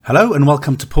Hello and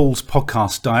welcome to Paul's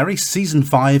Podcast Diary, Season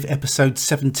 5, Episode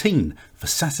 17 for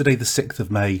Saturday the 6th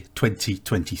of May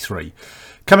 2023.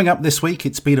 Coming up this week,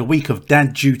 it's been a week of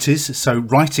dad duties, so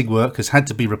writing work has had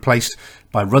to be replaced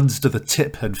by runs to the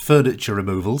tip and furniture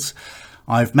removals.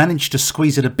 I've managed to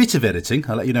squeeze in a bit of editing.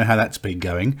 I'll let you know how that's been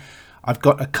going. I've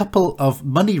got a couple of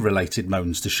money-related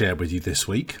moans to share with you this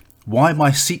week. Why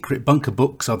my secret bunker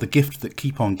books are the gift that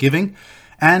keep on giving.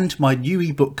 And my new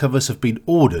ebook covers have been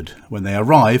ordered. When they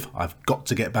arrive, I've got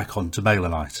to get back onto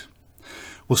MailerLite.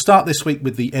 We'll start this week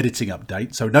with the editing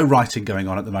update. So no writing going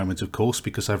on at the moment, of course,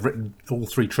 because I've written all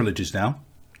three trilogies now.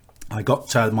 I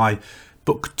got my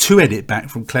book 2 edit back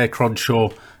from Claire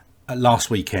Cronshaw last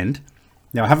weekend.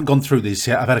 Now, I haven't gone through this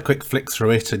yet. I've had a quick flick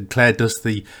through it, and Claire does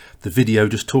the video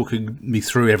just talking me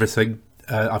through everything.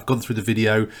 I've gone through the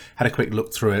video, had a quick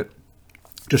look through it,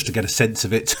 just to get a sense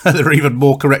of it. There are even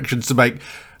more corrections to make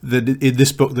than in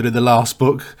this book than in the last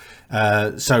book.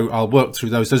 So I'll work through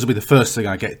those. Those will be the first thing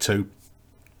I get to.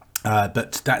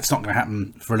 But that's not going to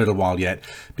happen for a little while yet,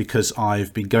 because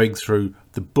I've been going through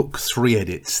the book 3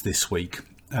 edits this week.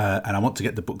 And I want to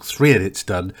get the book 3 edits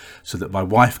done so that my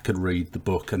wife can read the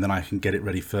book and then I can get it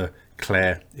ready for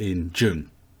Claire in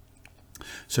June.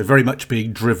 So very much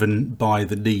being driven by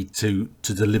the need to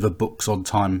deliver books on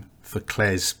time for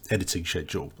Claire's editing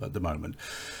schedule at the moment.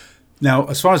 Now,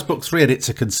 as far as book 3 edits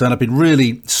are concerned, I've been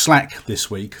really slack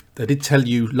this week. I did tell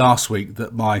you last week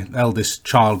that my eldest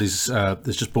child has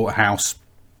just bought a house,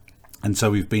 and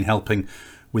so we've been helping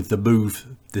with the move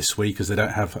this week as they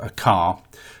don't have a car.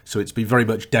 So it's been very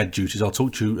much dad duties. I'll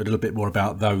talk to you a little bit more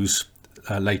about those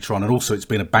later on. And also it's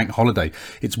been a bank holiday.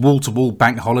 It's wall-to-wall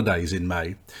bank holidays in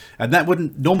May, and that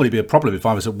wouldn't normally be a problem if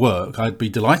I was at work. I'd be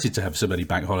delighted to have so many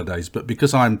bank holidays, but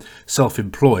because I'm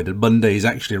self-employed and Monday is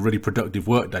actually a really productive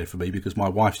work day for me because my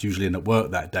wife's usually in at work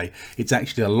that day, it's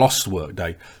actually a lost work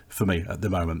day for me at the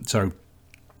moment. So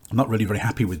I'm not really very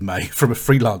happy with May from a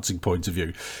freelancing point of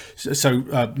view.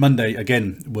 So Monday,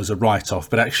 again, was a write-off,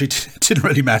 but actually it didn't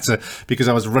really matter because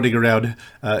I was running around,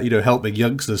 helping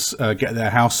youngsters get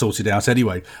their house sorted out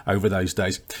anyway over those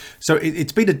days. So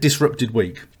it's been a disrupted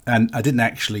week, and I didn't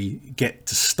actually get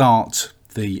to start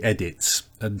the edits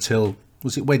until,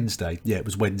 was it Wednesday? Yeah, it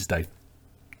was Wednesday.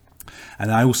 And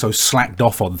I also slacked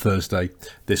off on Thursday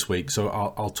this week, so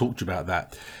I'll talk to you about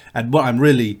that. And what I'm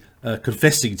really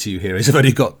confessing to you here is I've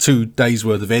only got 2 days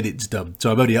worth of edits done,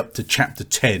 so I'm only up to chapter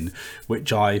 10,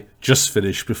 which I just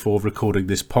finished before recording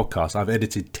this podcast. I've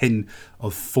edited 10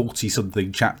 of 40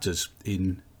 something chapters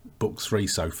in book 3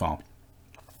 so far.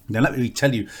 Now let me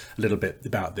tell you a little bit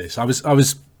about this. I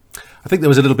think there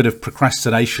was a little bit of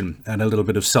procrastination and a little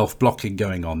bit of self-blocking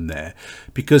going on there,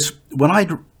 because when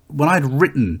I'd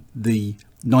written the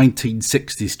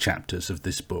 1960s chapters of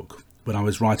this book, when I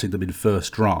was writing them in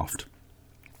first draft,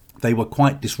 they were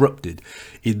quite disrupted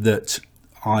in that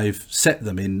I've set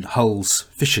them in Hull's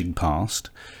fishing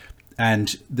past,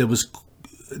 and this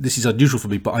is unusual for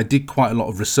me, but I did quite a lot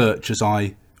of research as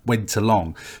I went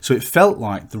along. So it felt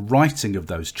like the writing of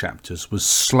those chapters was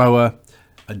slower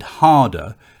and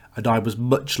harder, and I was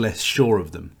much less sure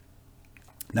of them.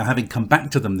 Now, having come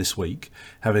back to them this week,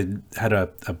 having had a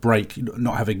break,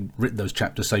 not having written those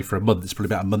chapters, say, for a month, it's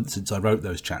probably about a month since I wrote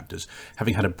those chapters,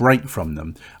 having had a break from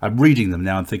them, I'm reading them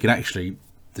now and thinking, actually,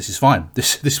 this is fine.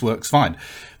 This works fine.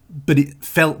 But it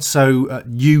felt so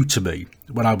new to me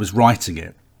when I was writing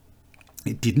it.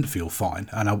 It didn't feel fine,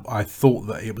 and I thought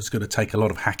that it was going to take a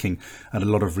lot of hacking and a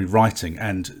lot of rewriting,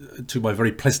 and to my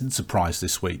very pleasant surprise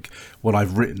this week, what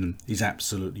I've written is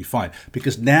absolutely fine,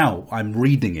 because now I'm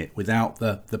reading it without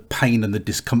the pain and the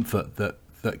discomfort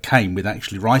that came with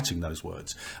actually writing those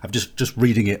words. I'm just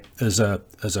reading it as a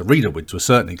reader would, to a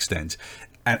certain extent,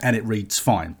 and it reads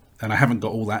fine. And I haven't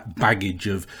got all that baggage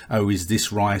of, oh, is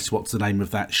this right? What's the name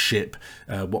of that ship?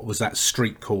 What was that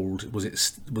street called?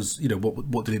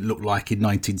 What did it look like in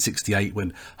 1968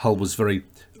 when Hull was very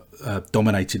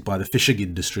dominated by the fishing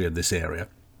industry in this area?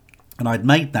 And I'd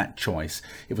made that choice.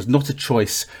 It was not a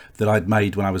choice that I'd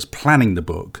made when I was planning the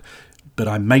book, but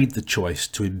I made the choice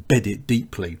to embed it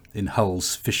deeply in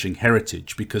Hull's fishing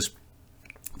heritage, because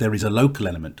there is a local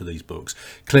element to these books.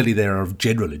 Clearly, they are of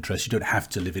general interest. You don't have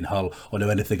to live in Hull or know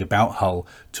anything about Hull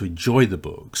to enjoy the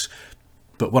books.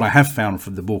 But what I have found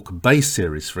from the Morecambe Bay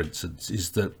series, for instance,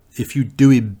 is that if you do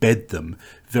embed them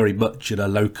very much in a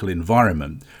local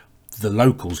environment, the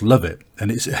locals love it,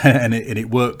 and it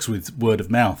works with word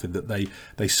of mouth in that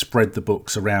they spread the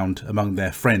books around among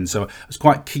their friends. So I was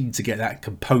quite keen to get that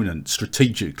component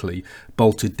strategically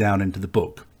bolted down into the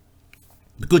book.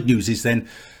 The good news is then,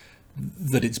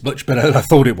 that it's much better than I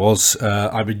thought it was.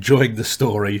 I'm enjoying the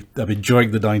story. I'm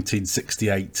enjoying the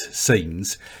 1968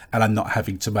 scenes, and I'm not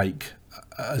having to make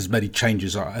as many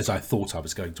changes as I thought I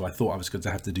was going to. I thought I was going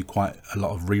to have to do quite a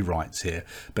lot of rewrites here,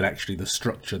 but actually the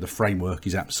structure, the framework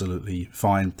is absolutely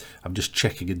fine. I'm just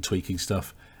checking and tweaking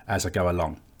stuff as I go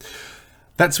along.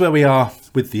 That's where we are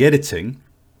with the editing.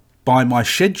 By my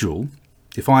schedule,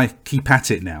 if I keep at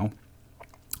it now,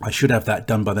 I should have that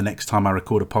done by the next time I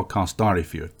record a podcast diary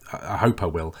for you. I hope I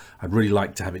will. I'd really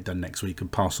like to have it done next week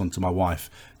and pass on to my wife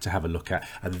to have a look at,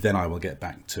 and then I will get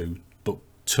back to book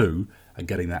 2 and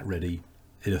getting that ready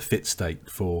in a fit state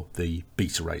for the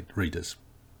beta readers.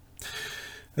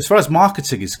 As far as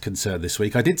marketing is concerned this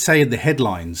week, I did say in the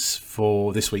headlines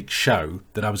for this week's show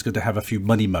that I was going to have a few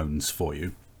money moans for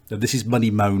you. Now, this is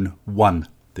Money Moan 1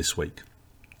 this week.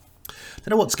 I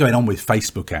don't know what's going on with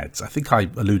Facebook ads. I think I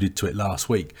alluded to it last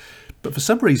week. But for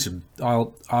some reason,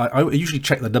 I usually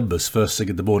check the numbers first thing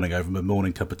in the morning over my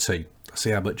morning cup of tea. I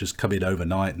see how much has come in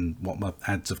overnight and what my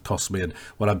ads have cost me and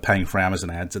what I'm paying for Amazon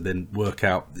ads, and then work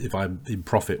out if I'm in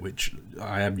profit, which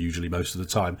I am usually most of the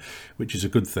time, which is a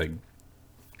good thing.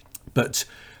 But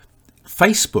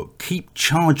Facebook keep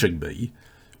charging me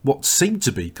what seemed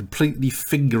to be completely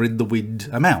finger in the wind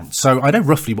amounts. So I know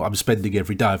roughly what I'm spending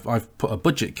every day. I've put a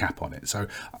budget cap on it. So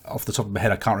off the top of my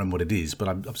head, I can't remember what it is, but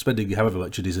I'm spending however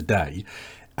much it is a day.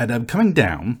 And I'm coming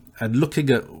down and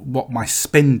looking at what my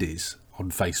spend is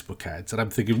on Facebook ads. And I'm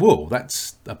thinking, whoa,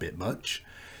 that's a bit much.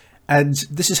 And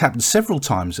this has happened several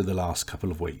times in the last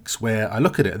couple of weeks where I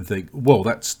look at it and think, whoa,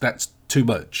 that's too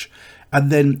much.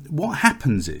 And then what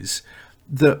happens is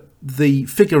that the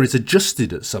figure is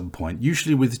adjusted at some point,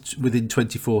 usually within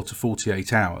 24 to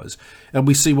 48 hours, and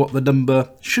we see what the number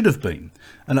should have been.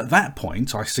 And at that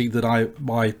point, I see that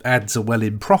my ads are well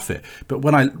in profit. But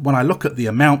when I look at the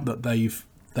amount that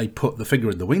they put the finger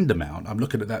in the wind amount, I'm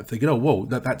looking at that thinking, oh, whoa,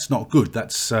 that's not good.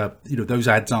 That's those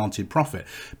ads aren't in profit.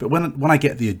 But when I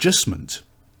get the adjustment,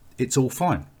 it's all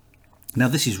fine. Now,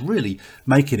 this is really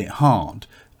making it hard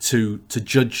to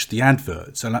judge the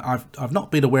adverts, and I've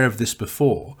not been aware of this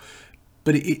before,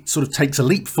 but it sort of takes a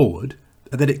leap forward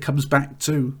and then it comes back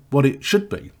to what it should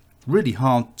be. Really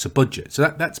hard to budget.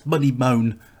 So that's Money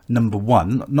Moan number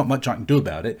 1. Not much I can do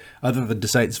about it other than to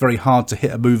say it's very hard to hit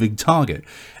a moving target.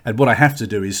 And what I have to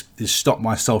do is stop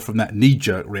myself from that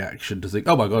knee-jerk reaction to think,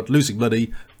 oh my God, losing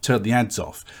money, turn the ads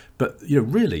off. But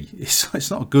really,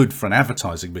 it's not good for an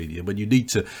advertising medium when you need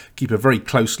to keep a very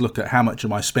close look at how much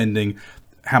am I spending,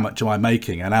 how much am I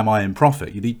making, and am I in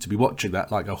profit? You need to be watching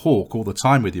that like a hawk all the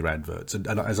time with your adverts, and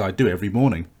as I do every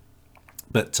morning.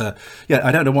 But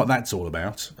I don't know what that's all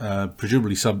about.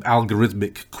 Presumably some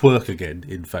algorithmic quirk again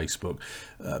in Facebook,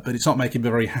 but it's not making me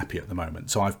very happy at the moment.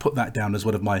 So I've put that down as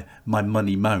one of my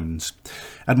money moans.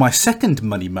 And my second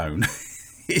money moan,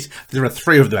 there are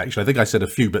 3 of them actually. I think I said a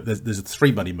few, but there's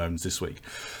 3 money moans this week.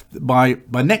 My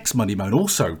next money moan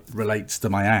also relates to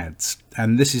my ads,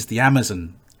 and this is the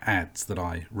Amazon ads that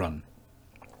I run.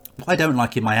 What I don't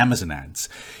like in my Amazon ads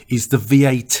is the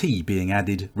VAT being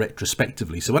added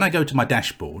retrospectively. So when I go to my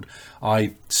dashboard,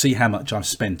 I see how much I've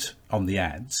spent on the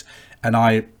ads, and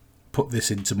I put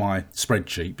this into my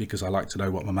spreadsheet because I like to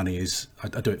know what my money is. I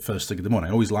do it first thing in the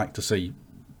morning. I always like to see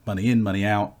money in, money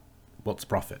out, what's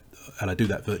profit, and I do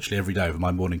that virtually every day over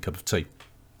my morning cup of tea.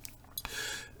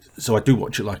 So I do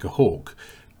watch it like a hawk,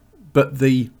 but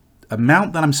the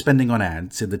amount that I'm spending on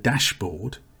ads in the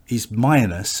dashboard is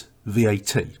minus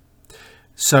VAT.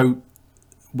 So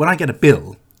when I get a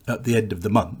bill at the end of the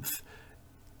month,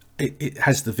 it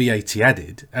has the VAT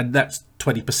added, and that's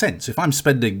 20%. So if I'm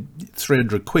spending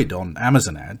 300 quid on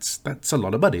Amazon ads, that's a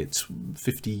lot of money. It's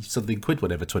 50 something quid,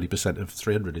 whatever 20% of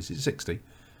 300 is. It's 60.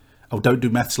 Oh, don't do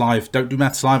maths live. Don't do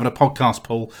maths live on a podcast,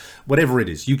 Paul. Whatever it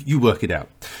is, you work it out.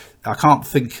 I can't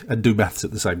think and do maths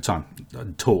at the same time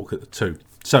and talk at the two.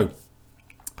 So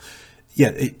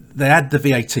they add the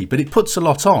VAT, but it puts a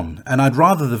lot on, and I'd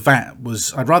rather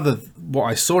what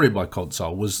I saw in my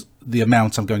console was the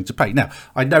amount I'm going to pay. Now,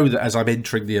 I know that as I'm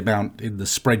entering the amount in the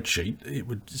spreadsheet,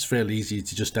 it's fairly easy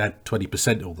to just add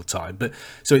 20% all the time. But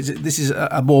so this is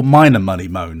a more minor money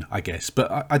moan, I guess.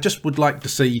 But I just would like to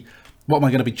see what am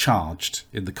I going to be charged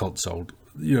in the console.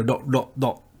 Not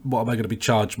what am I going to be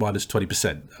charged minus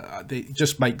 20%. It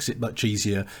just makes it much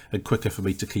easier and quicker for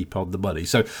me to keep on the money.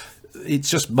 So it's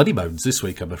just money moans this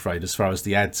week, I'm afraid, as far as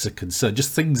the ads are concerned.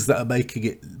 Just things that are making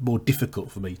it more difficult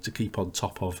for me to keep on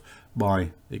top of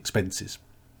my expenses.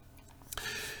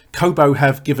 Kobo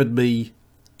have given me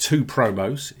 2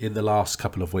 promos in the last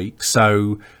couple of weeks.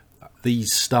 So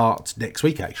These start next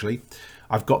week, actually.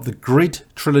 I've got the Grid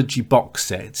Trilogy box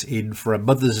set in for a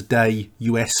Mother's Day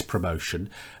US promotion.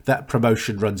 That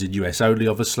promotion runs in US only,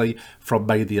 obviously, from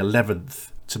May the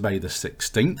 11th to May the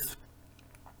 16th.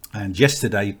 And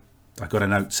yesterday, I got a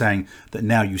note saying that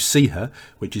Now You See Her,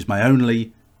 which is my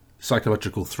only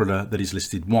psychological thriller that is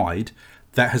listed wide,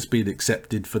 that has been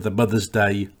accepted for the Mother's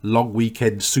Day long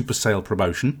weekend super sale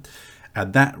promotion.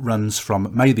 And that runs from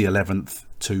May the 11th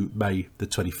to May the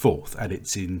 24th. And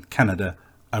it's in Canada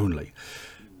only.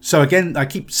 So again, I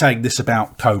keep saying this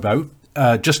about Kobo.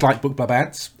 Just like BookBub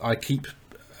ads, I keep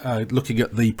looking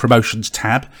at the promotions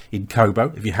tab in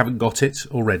Kobo. If you haven't got it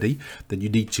already, then you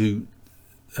need to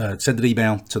send an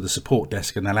email to the support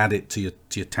desk and they'll add it to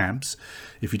your tabs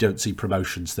if you don't see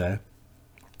promotions there.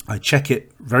 I check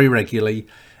it very regularly,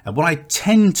 and what I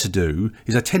tend to do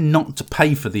is I tend not to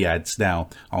pay for the ads now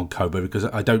on Kobo because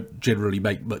I don't generally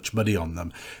make much money on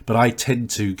them, but I tend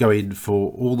to go in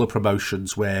for all the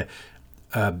promotions where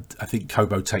I think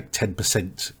Kobo take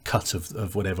 10% cut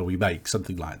of whatever we make,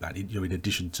 something like that, in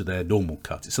addition to their normal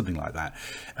cut. It's something like that.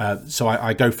 So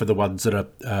I go for the ones that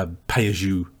are pay as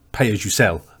you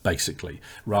sell, basically,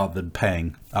 rather than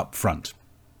paying up front.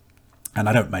 And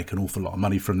I don't make an awful lot of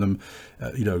money from them,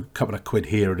 a couple of quid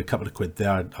here and a couple of quid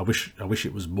there. I wish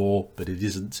it was more, but it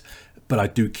isn't. But I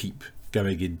do keep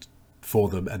going in for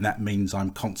them, and that means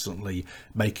I'm constantly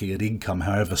making an income,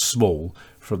 however small,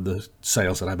 from the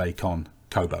sales that I make on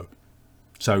Kobo.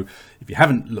 So if you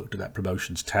haven't looked at that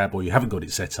promotions tab or you haven't got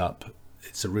it set up,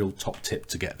 it's a real top tip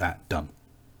to get that done.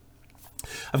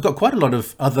 I've got quite a lot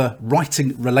of other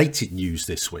writing related news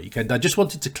this week, and I just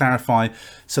wanted to clarify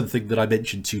something that I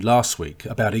mentioned to you last week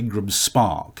about Ingram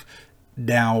Spark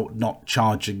now not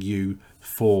charging you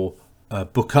for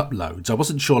book uploads. I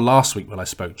wasn't sure last week when I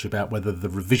spoke to you about whether the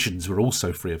revisions were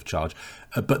also free of charge,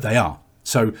 but they are.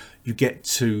 So you get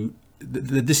to,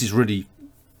 this is really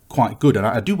quite good, and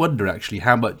I do wonder actually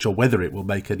how much or whether it will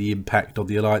make any impact on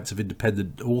the Alliance of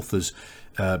Independent Authors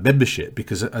membership,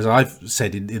 because as I've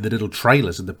said in the little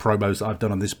trailers and the promos that I've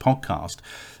done on this podcast,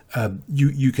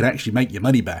 you can actually make your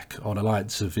money back on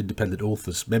Alliance of Independent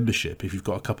Authors membership if you've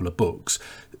got a couple of books,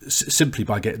 simply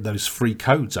by getting those free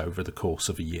codes over the course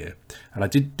of a year. And I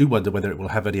do wonder whether it will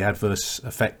have any adverse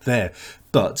effect there,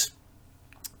 but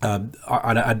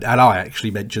I actually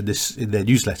mentioned this in their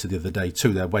newsletter the other day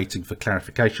too. They're waiting for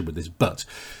clarification with this, but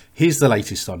here's the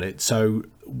latest on it. So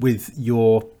with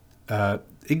your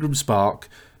Ingram Spark,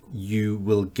 you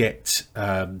will get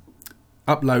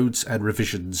uploads and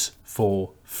revisions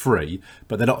for free,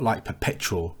 but they're not like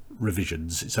perpetual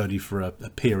revisions. It's only for a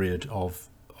period of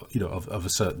a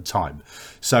certain time.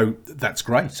 So that's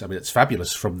great. I mean, it's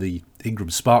fabulous from the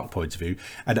Ingram Spark point of view.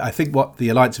 And I think what the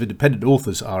Alliance of Independent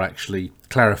Authors are actually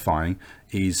clarifying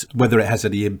is whether it has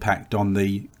any impact on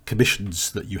the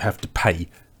commissions that you have to pay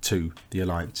to the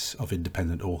Alliance of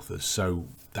Independent Authors. So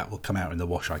that will come out in the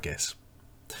wash, I guess.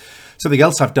 Something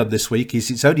else I've done this week is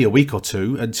it's only a week or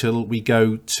two until we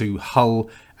go to Hull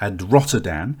and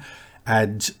Rotterdam.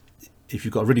 And if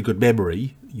you've got a really good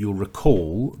memory, you'll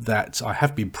recall that I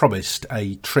have been promised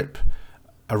a trip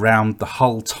around the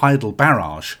Hull Tidal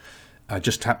Barrage. I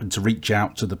just happened to reach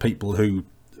out to the people who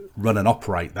run and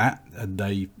operate that, and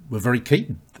they were very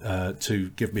keen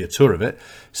to give me a tour of it.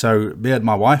 So me and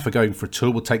my wife are going for a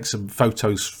tour. We'll take some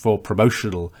photos for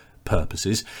promotional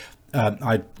purposes.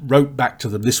 I wrote back to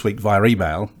them this week via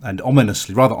email, and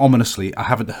rather ominously, I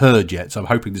haven't heard yet, so I'm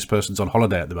hoping this person's on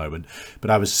holiday at the moment, but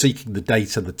I was seeking the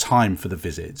date and the time for the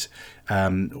visit.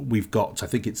 We've got, I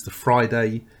think it's the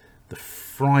Friday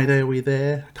are we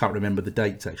there? I can't remember the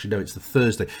date actually. No, it's the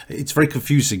Thursday. It's very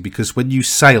confusing because when you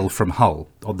sail from Hull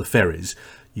on the ferries,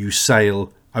 you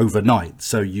sail overnight.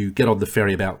 So you get on the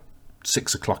ferry about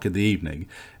 6 o'clock in the evening,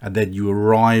 and then you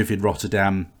arrive in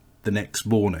Rotterdam the next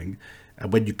morning.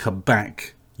 And when you come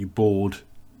back, you board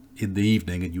in the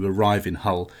evening and you arrive in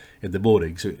Hull in the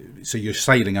morning. So you're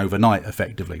sailing overnight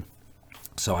effectively.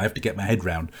 So I have to get my head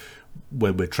round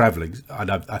when we're travelling.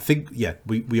 And I think,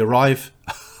 we arrive.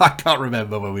 I can't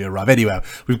remember when we arrive. Anyway,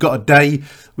 we've got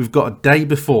a day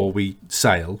before we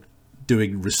sail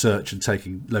doing research and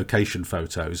taking location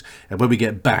photos. And when we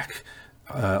get back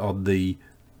on the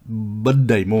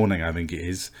Monday morning, I think it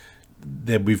is,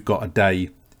 then we've got a day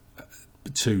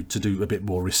to do a bit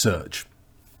more research.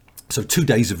 So 2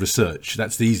 days of research,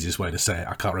 that's the easiest way to say it.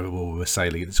 I can't remember when we were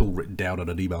sailing. It's all written down on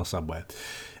an email somewhere.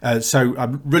 So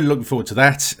I'm really looking forward to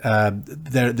that.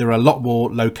 There are a lot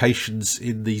more locations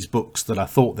in these books than I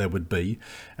thought there would be,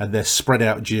 and they're spread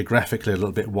out geographically a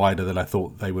little bit wider than I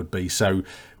thought they would be. So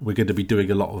we're going to be doing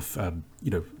a lot of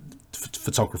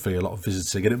photography, a lot of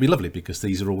visiting, and it'll be lovely because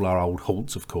these are all our old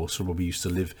haunts, of course, from when we used to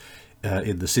live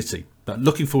in the city. But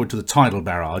looking forward to the tidal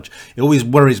barrage. It always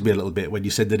worries me a little bit when you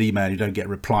send an email and you don't get a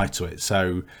reply to it.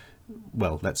 So,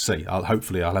 well, let's see.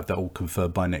 Hopefully I'll have that all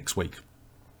confirmed by next week.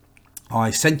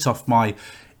 I sent off my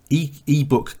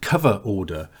ebook cover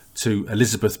order to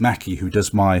Elizabeth Mackey, who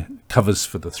does my covers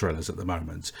for the thrillers at the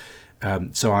moment.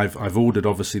 So I've ordered,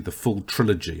 obviously, the full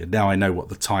trilogy, and now I know what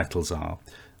the titles are.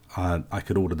 I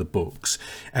could order the books.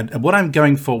 And what I'm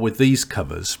going for with these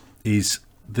covers is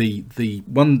the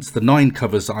 9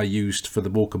 covers I used for the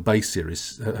Morecambe Bay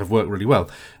series have worked really well.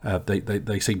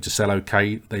 They seem to sell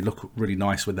okay. They look really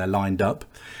nice when they're lined up.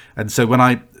 And so when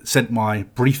I sent my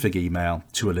briefing email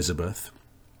to Elizabeth,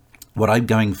 what I'm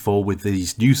going for with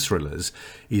these new thrillers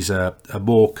is a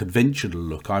more conventional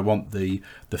look. I want the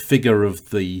figure of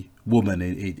the woman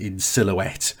in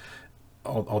silhouette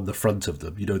on the front of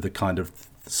them. You know, the kind of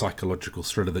psychological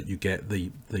thriller that you get,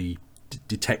 the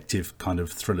detective kind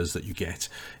of thrillers that you get.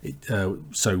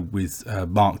 So with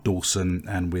Mark Dawson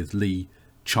and with Lee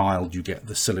Child, you get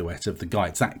the silhouette of the guy.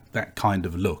 It's that kind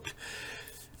of look.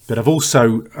 But I've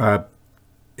also...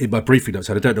 in my briefing notes,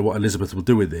 and I don't know what Elizabeth will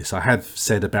do with this, I have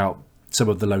said about some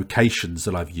of the locations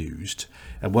that I've used,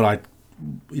 and what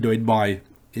in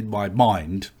my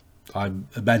mind, I'm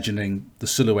imagining the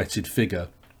silhouetted figure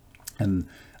and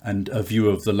a view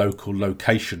of the local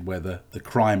location where the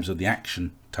crimes and the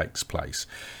action takes place.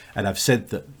 And I've said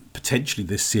that potentially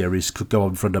this series could go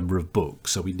on for a number of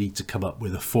books, so we need to come up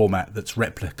with a format that's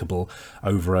replicable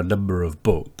over a number of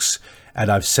books. And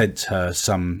I've sent her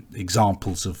some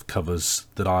examples of covers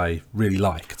that I really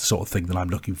like, the sort of thing that I'm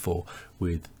looking for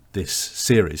with this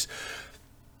series.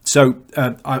 So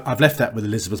I've left that with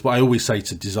Elizabeth. What I always say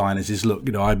to designers is, look,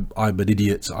 I'm an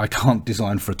idiot. I can't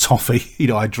design for a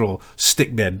toffee. I draw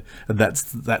stickmen, and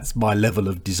that's my level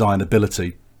of design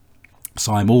ability.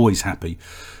 So I'm always happy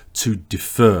to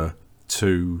defer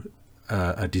to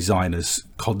a designer's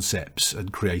concepts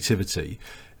and creativity.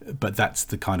 But that's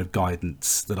the kind of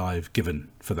guidance that I've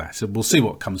given for that. So we'll see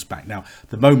what comes back. Now,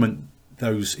 the moment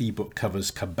those ebook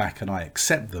covers come back and I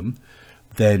accept them,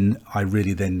 then I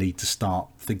really then need to start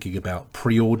thinking about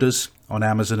pre-orders on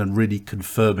Amazon and really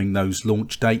confirming those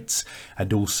launch dates.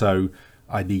 And also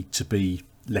I need to be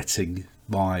letting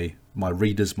my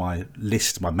readers, my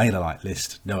MailerLite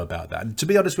list, know about that. And to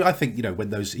be honest with you, I think, when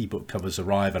those ebook covers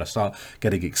arrive and I start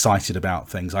getting excited about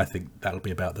things, I think that'll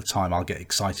be about the time I'll get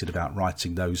excited about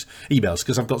writing those emails,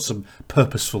 because I've got some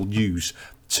purposeful news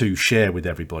to share with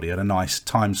everybody at a nice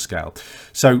time scale.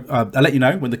 So I'll let you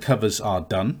know when the covers are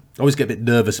done. I always get a bit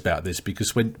nervous about this,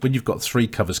 because when you've got 3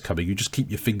 covers coming, you just keep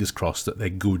your fingers crossed that they're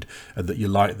good and that you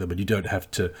like them, and you don't have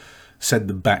to send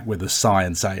them back with a sigh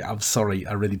and say, I'm sorry,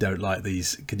 I really don't like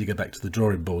these. Can you go back to the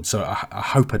drawing board? So I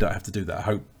hope I don't have to do that. I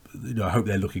hope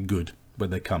they're looking good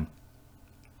when they come.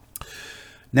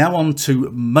 Now on to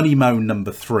Money Moan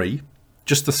number 3.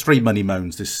 Just the 3 Money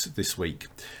Moans this week.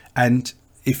 And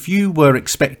if you were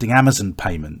expecting Amazon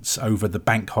payments over the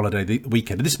bank holiday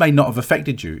weekend, and this may not have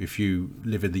affected you if you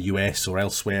live in the US or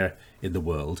elsewhere in the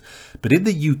world, but in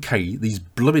the UK, these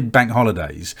blooming bank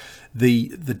holidays, the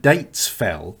dates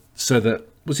fell so that,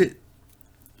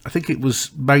 I think it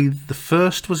was May the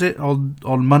 1st, was it,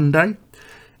 on Monday?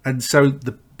 And so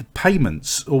the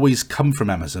payments always come from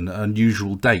Amazon at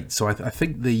unusual dates. So I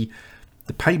think the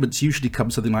payments usually come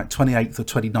something like 28th or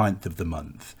 29th of the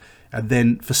month. And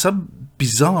then for some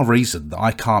bizarre reason that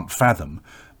I can't fathom,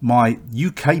 my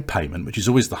UK payment, which is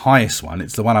always the highest one,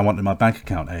 it's the one I want in my bank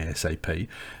account ASAP,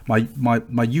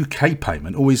 my UK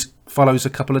payment always follows a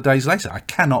couple of days later. I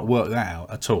cannot work that out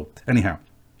at all. Anyhow,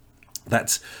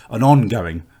 that's an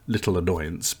ongoing little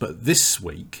annoyance. But this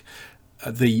week,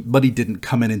 the money didn't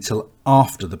come in until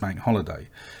after the bank holiday.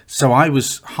 So I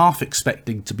was half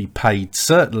expecting to be paid,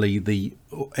 certainly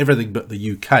everything but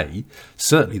the UK,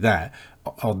 certainly that,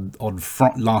 on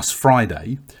last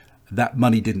Friday. That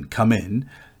money didn't come in,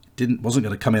 wasn't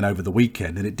going to come in over the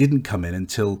weekend, and it didn't come in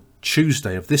until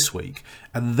Tuesday of this week.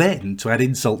 And then, to add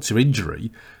insult to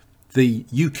injury, the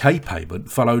UK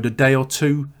payment followed a day or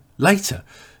two later.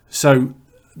 So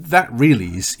that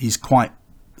really is quite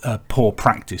poor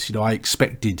practice. I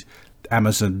expected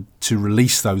Amazon to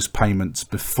release those payments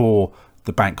before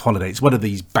the bank holiday. It's one of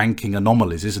these banking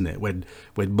anomalies, isn't it, when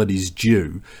money's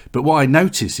due? But what I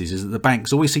notice is that the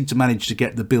banks always seem to manage to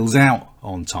get the bills out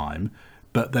on time,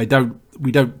 but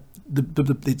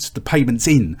it's the payments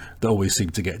in that always seem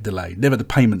to get delayed, never the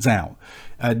payments out.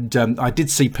 And I did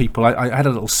see people, I had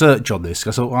a little search on this.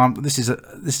 I thought, this is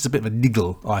a bit of a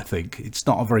niggle, I think. It's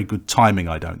not a very good timing,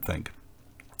 I don't think.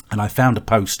 And I found a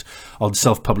post on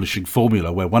Self-Publishing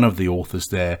Formula where one of the authors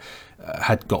there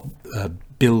had got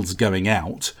bills going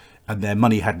out, and their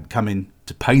money hadn't come in to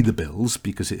to pay the bills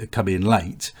because it had come in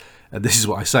late. And this is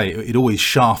what I say, it always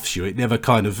shafts you. It never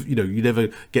kind of, you never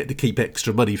get to keep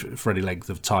extra money for any length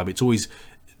of time. It's always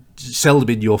seldom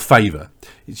in your favour.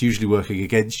 It's usually working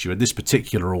against you. And this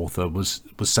particular author was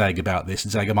saying about this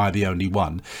and saying, am I the only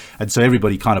one? And so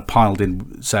everybody kind of piled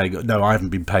in saying, no, I haven't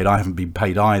been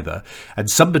paid either.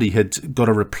 And somebody had got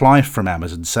a reply from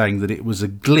Amazon saying that it was a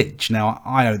glitch. Now,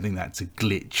 I don't think that's a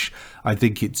glitch. I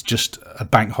think it's just a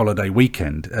bank holiday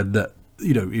weekend, and that,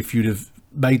 if you'd have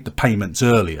made the payments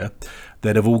earlier,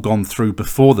 they'd have all gone through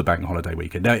before the bank holiday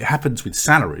weekend. Now, it happens with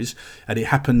salaries, and it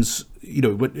happens,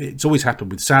 it's always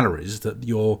happened with salaries that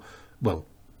all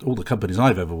the companies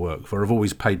I've ever worked for have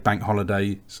always paid bank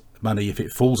holiday money. If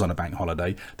it falls on a bank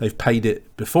holiday, they've paid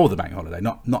it before the bank holiday,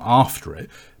 not after it,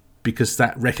 because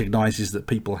that recognises that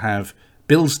people have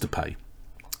bills to pay.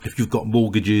 If you've got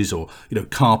mortgages or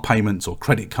car payments or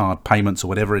credit card payments or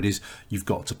whatever it is you've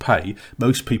got to pay,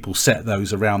 most people set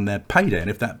those around their payday. And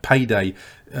if that payday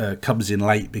comes in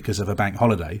late because of a bank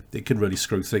holiday, it can really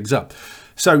screw things up.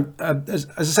 So as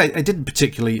I say, it didn't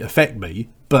particularly affect me,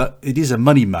 but it is a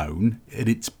money moan,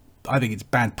 and I think it's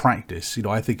bad practice.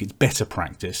 I think it's better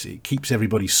practice. It keeps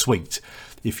everybody sweet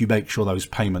if you make sure those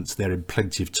payments, they're in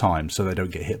plenty of time so they don't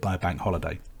get hit by a bank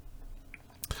holiday.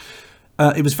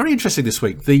 It was very interesting this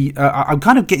week. I'm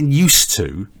kind of getting used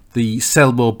to the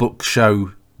Sell More Book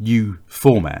Show new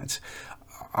format.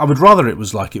 I would rather it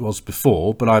was like it was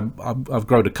before, but I've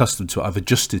grown accustomed to it. I've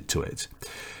adjusted to it.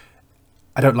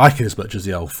 I don't like it as much as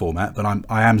the old format, but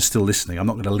I am still listening. I'm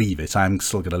not going to leave it. I am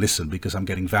still going to listen because I'm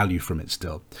getting value from it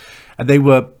still. And they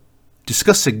were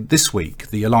discussing this week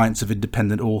the Alliance of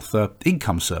Independent Author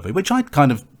Income Survey, which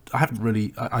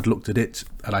I'd looked at it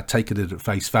and I'd taken it at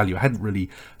face value. I hadn't really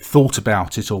thought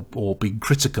about it or been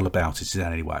critical about it in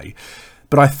any way.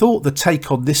 But I thought the take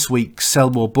on this week's Sell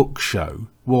More Book Show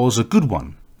was a good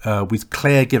one, with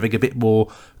Claire giving a bit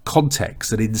more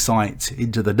context and insight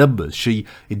into the numbers. She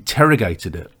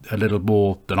interrogated it a little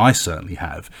more than I certainly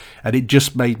have, and it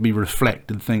just made me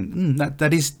reflect and think,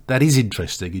 that is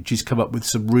interesting, and she's come up with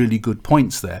some really good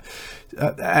points there,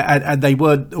 and they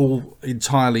weren't all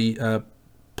entirely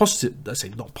positive. I say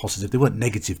not positive, they weren't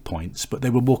negative points, but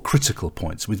they were more critical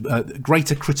points with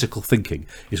greater critical thinking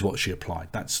is what she applied.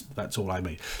 That's all I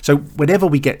mean. So whenever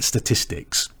we get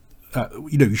statistics,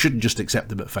 you shouldn't just accept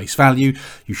them at face value.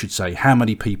 You should say how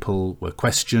many people were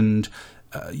questioned,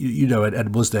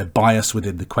 and was there bias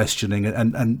within the questioning.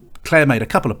 And Claire made a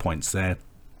couple of points there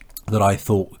that I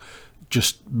thought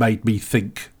just made me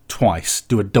think twice,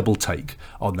 do a double take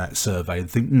on that survey and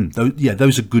think,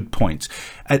 those are good points.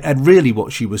 And really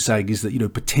what she was saying is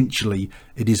that, potentially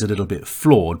it is a little bit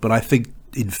flawed, but I think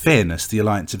in fairness, the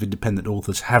Alliance of Independent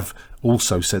Authors have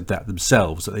also said that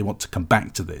themselves, that they want to come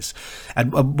back to this.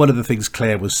 And one of the things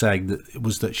Claire was saying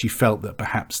was that she felt that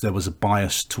perhaps there was a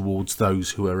bias towards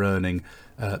those who are earning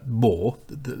more.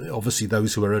 Obviously,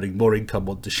 those who are earning more income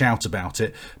want to shout about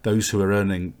it. Those who are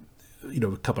earning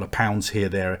a couple of pounds here,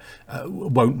 there,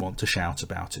 won't want to shout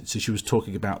about it. So she was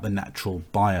talking about the natural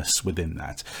bias within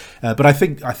that. But I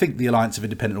think the Alliance of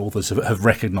Independent Authors have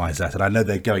recognised that, and I know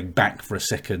they're going back for a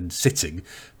second sitting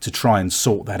to try and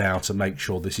sort that out and make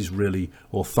sure this is really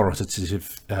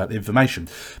authoritative information.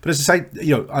 But as I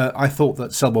say, I thought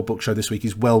that Sell More Book Show this week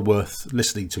is well worth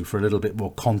listening to for a little bit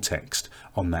more context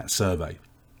on that survey.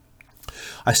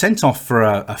 I sent off for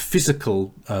a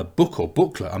physical book or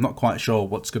booklet. I'm not quite sure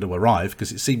what's going to arrive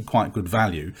because it seemed quite good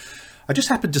value. I just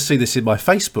happened to see this in my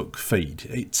Facebook feed.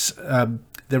 It's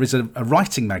there is a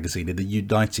writing magazine in the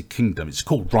United Kingdom. It's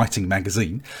called Writing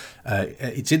Magazine.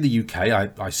 It's in the UK.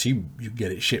 I assume you can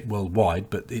get it shipped worldwide,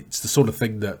 but it's the sort of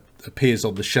thing that appears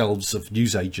on the shelves of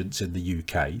newsagents in the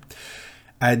UK.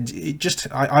 And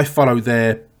I follow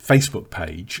their Facebook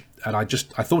page, and I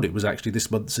thought it was actually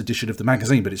this month's edition of the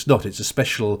magazine, but it's not. It's a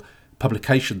special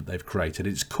publication that they've created.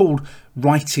 It's called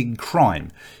Writing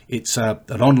Crime. It's an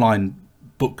online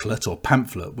booklet or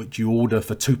pamphlet which you order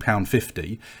for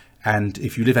 £2.50, and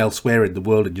if you live elsewhere in the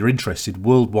world and you're interested,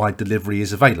 worldwide delivery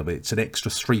is available. It's an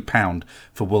extra £3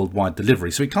 for worldwide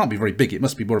delivery, so it can't be very big. It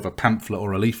must be more of a pamphlet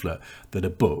or a leaflet than a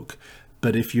book.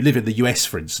 But if you live in the US,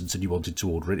 for instance, and you wanted to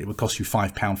order it, it would cost you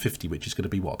 £5.50, which is going to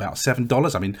be, about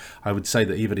 $7? I mean, I would say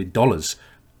that even in dollars,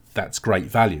 that's great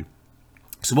value.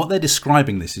 So what they're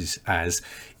describing this as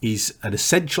is an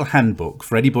essential handbook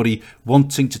for anybody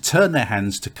wanting to turn their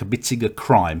hands to committing a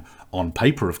crime, on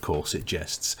paper, of course, it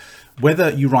jests,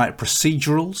 Whether you write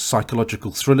procedurals,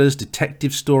 psychological thrillers,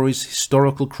 detective stories,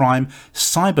 historical crime,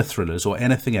 cyber thrillers, or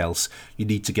anything else, you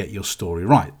need to get your story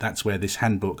right. That's where this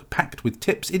handbook, packed with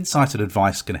tips, insight and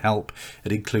advice, can help.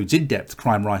 It includes in-depth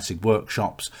crime writing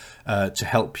workshops to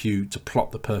help you to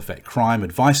plot the perfect crime,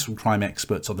 advice from crime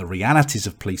experts on the realities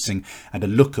of policing, and a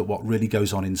look at what really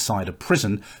goes on inside a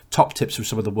prison, top tips from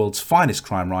some of the world's finest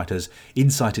crime writers,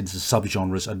 insight into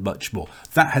subgenres, and much more.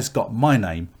 That has got my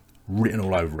name written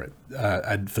all over it,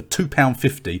 and for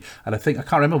 £2.50, and I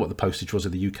can't remember what the postage was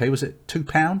in the UK. Was it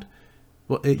 £2?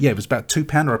 Well, it was about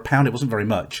 £2 or £1. It wasn't very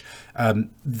much.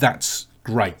 That's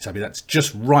great. I mean, that's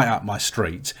just right up my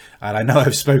street. And I know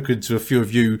I've spoken to a few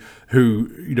of you who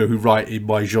write in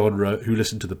my genre, who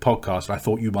listen to the podcast, and I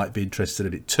thought you might be interested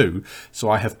in it too. So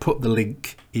I have put the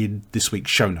link in this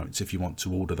week's show notes if you want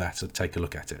to order that and take a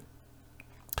look at it.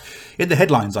 In the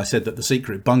headlines, I said that the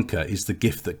secret bunker is the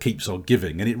gift that keeps on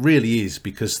giving, and it really is,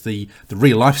 because the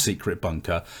real life secret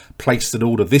bunker placed an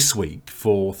order this week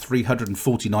for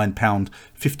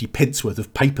 £349.50 worth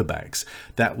of paperbacks.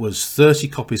 That was 30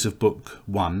 copies of book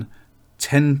 1,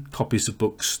 10 copies of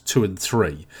books 2 and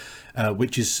 3.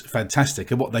 Which is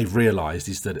fantastic. And what they've realised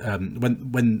is that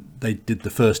when they did the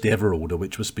first ever order,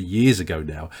 which must be years ago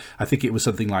now, I think it was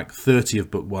something like 30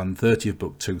 of book 1, 30 of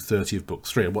book 2, 30 of book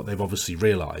 3. And what they've obviously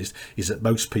realised is that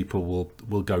most people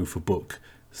will go for book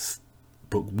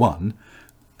 1,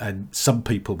 and some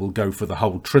people will go for the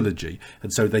whole trilogy.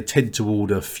 And so they tend to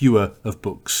order fewer of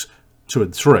books 2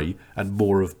 and 3 and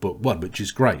more of book 1, which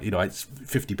is great. It's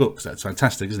 50 books. That's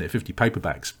fantastic, isn't it? 50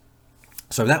 paperbacks.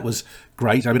 So that was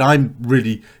great. I mean, I'm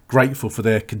really grateful for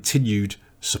their continued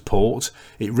support.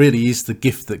 It really is the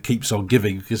gift that keeps on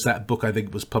giving, because that book, I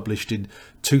think, was published in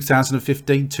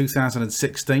 2015,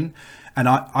 2016. And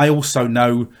I also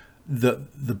know that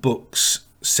the books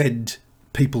send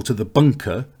people to the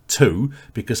bunker too,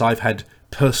 because I've had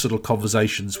personal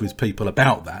conversations with people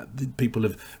about that. People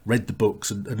have read the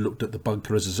books and looked at the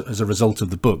bunker as a result of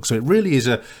the book. So it really is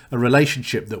a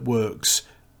relationship that works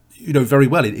very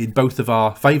well in both of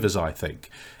our favours, I think.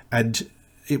 And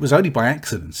it was only by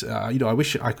accident. I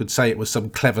wish I could say it was some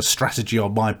clever strategy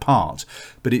on my part,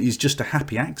 but it is just a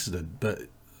happy accident. But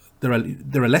there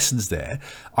are lessons there.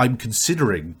 I'm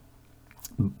considering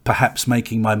perhaps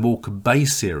making my Morecambe Bay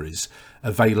series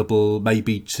available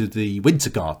maybe to the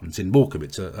Winter Gardens in Morecambe.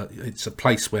 It's a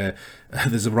place where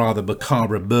there's a rather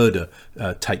macabre murder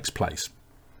takes place,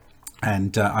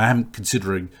 and I am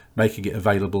considering making it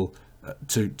available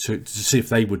to see if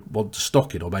they would want to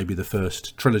stock it, or maybe the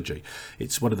first trilogy.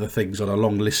 It's one of the things on a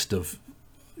long list of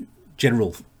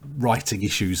general writing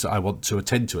issues that I want to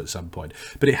attend to at some point.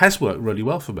 But it has worked really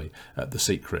well for me at the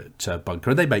Secret Bunker,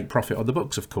 and they make profit on the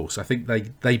books, of course. I think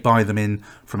they buy them in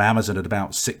from Amazon at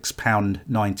about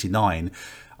 £6.99.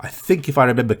 I think, if I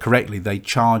remember correctly, they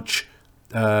charge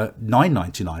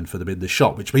 $9.99 for them in the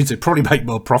shop, which means they probably make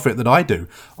more profit than I do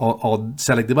on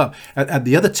selling them up. And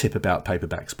the other tip about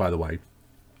paperbacks, by the way,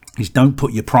 is don't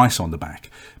put your price on the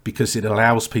back, because it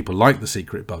allows people like the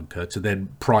Secret Bunker to then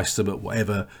price them at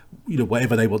whatever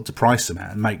they want to price them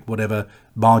at, and make whatever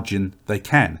margin they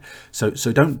can. So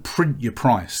don't print your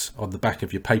price on the back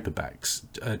of your paperbacks.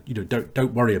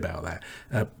 Don't worry about that,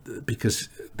 because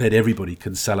then everybody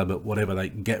can sell them at whatever they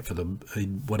can get for them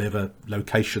in whatever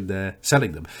location they're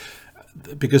selling them.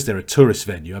 Because they're a tourist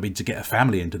venue, I mean, to get a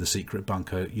family into the Secret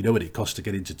Bunker, you know what it costs to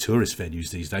get into tourist venues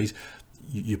these days.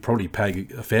 You're probably paying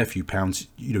a fair few pounds,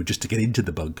 just to get into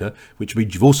the bunker, which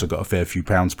means you've also got a fair few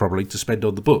pounds probably to spend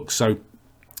on the books. So,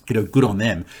 good on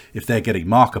them if they're getting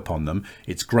markup on them.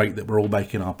 It's great that we're all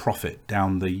making our profit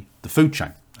down the food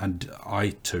chain. And I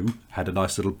too had a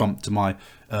nice little bump to my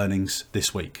earnings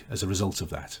this week as a result of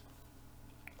that.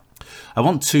 I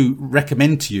want to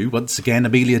recommend to you once again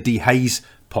Amelia D. Hayes'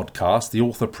 podcast, the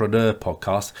Authorpreneur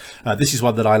podcast. This is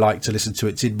one that I like to listen to.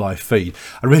 It's in my feed.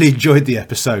 I really enjoyed the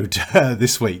episode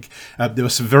this week. There were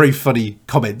some very funny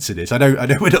comments in it. I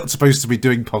know we're not supposed to be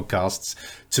doing podcasts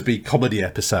to be comedy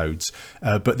episodes,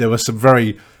 but there were some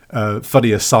very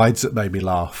funny asides that made me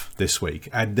laugh this week,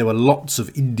 and there were lots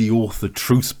of indie author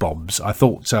truth bombs. I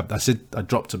thought I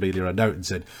dropped Amelia a note and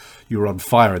said, "You were on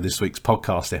fire in this week's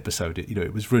podcast episode."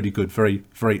 It was really good, very,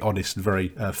 very honest, and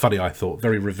very funny. I thought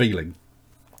very revealing,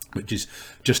 which is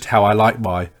just how I like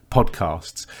my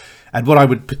podcasts. And what I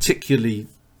would particularly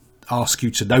ask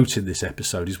you to note in this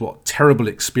episode is what terrible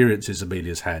experiences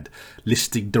Amelia's had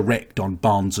listing direct on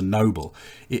Barnes and Noble.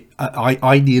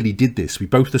 I nearly did this. We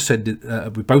both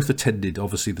attended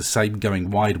obviously the same Going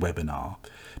Wide webinar,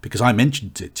 because I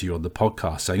mentioned it to you on the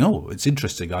podcast saying, oh, it's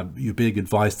interesting. You're being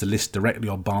advised to list directly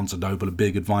on Barnes & Noble and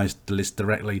being advised to list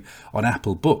directly on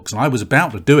Apple Books. And I was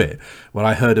about to do it when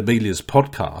I heard Amelia's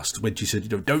podcast when she said,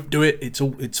 don't do it.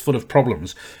 It's full of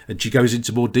problems. And she goes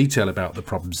into more detail about the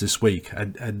problems this week.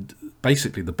 And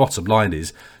basically the bottom line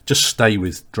is just stay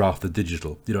with Draft the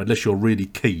Digital, unless you're really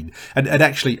keen. And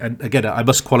again, I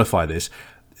must qualify this.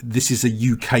 This is a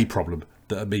UK problem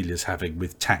that Amelia's having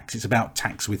with tax. It's about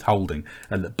tax withholding,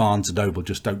 and that Barnes & Noble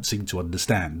just don't seem to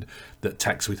understand that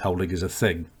tax withholding is a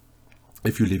thing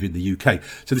if you live in the UK.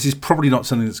 So this is probably not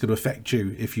something that's going to affect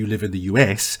you if you live in the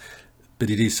US, but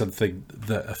it is something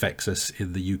that affects us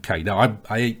in the UK. Now,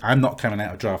 I'm not coming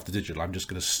out of Draft the Digital. I'm just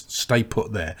going to stay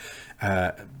put there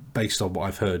based on what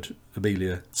I've heard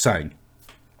Amelia saying.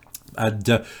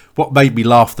 And what made me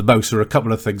laugh the most, there are a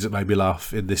couple of things that made me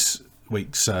laugh in this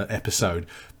week's episode,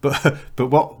 but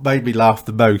what made me laugh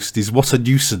the most is what a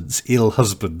nuisance ill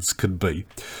husbands can be.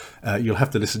 You'll have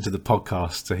to listen to the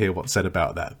podcast to hear what's said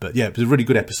about that. But yeah, it was a really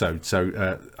good episode,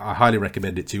 so I highly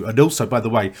recommend it to you. And also, by the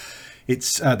way,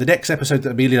 it's the next episode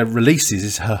that Amelia releases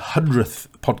is her 100th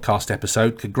podcast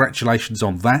episode. Congratulations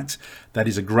on that. That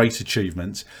is a great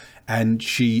achievement. And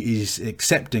she is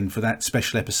accepting for that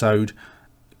special episode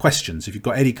questions. If you've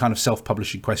got any kind of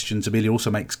self-publishing questions, Amelia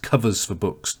also makes covers for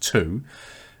books too.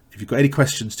 If you've got any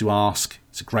questions to ask,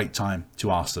 it's a great time to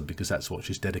ask them, because that's what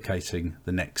she's dedicating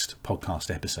the next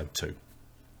podcast episode to.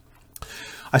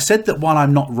 I said that while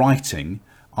I'm not writing,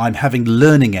 I'm having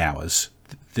learning hours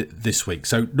this week.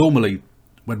 So normally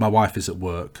when my wife is at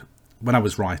work, when I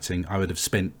was writing, I would have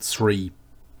spent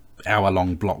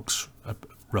 3-hour-long blocks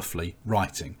roughly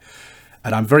writing.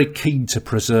 And I'm very keen to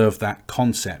preserve that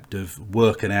concept of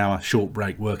work an hour, short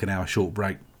break, work an hour, short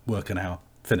break, work an hour,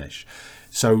 finish.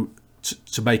 So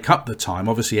to make up the time,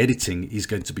 obviously editing is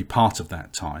going to be part of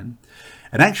that time.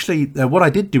 And actually, what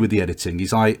I did do with the editing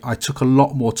is I took a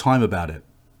lot more time about it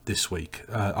this week.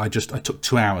 I took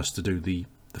 2 hours to do the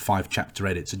 5-chapter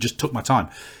edits, and just took my time,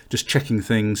 just checking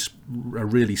things, a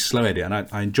really slow edit, and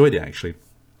I enjoyed it actually.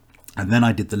 And then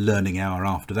I did the learning hour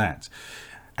after that.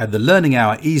 And the learning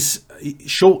hour is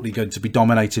shortly going to be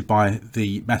dominated by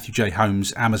the Matthew J.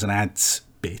 Holmes Amazon ads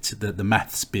bit, the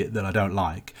maths bit that I don't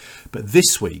like. But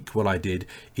this week, what I did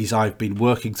is I've been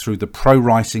working through the Pro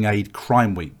Writing Aid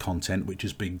Crime Week content, which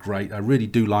has been great. I really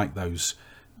do like those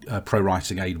Pro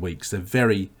Writing Aid weeks. They're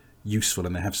very useful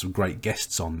and they have some great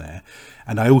guests on there.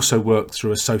 And I also worked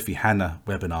through a Sophie Hannah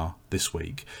webinar this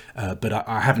week, but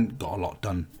I haven't got a lot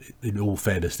done, in all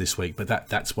fairness, this week. But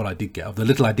that's what I did get. Of the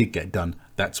little I did get done,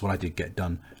 that's what I did get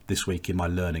done this week in my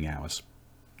learning hours.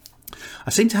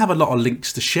 I seem to have a lot of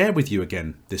links to share with you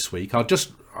again this week.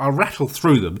 I'll rattle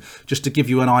through them just to give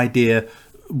you an idea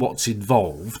what's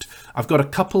involved. I've got a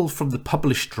couple from the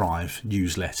Publish Drive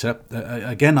newsletter.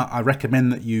 Again, I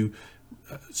recommend that you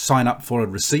sign up for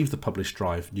and receive the Publish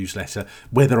Drive newsletter,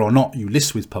 whether or not you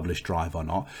list with Publish Drive or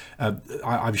not.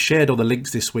 I've shared on the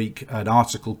links this week an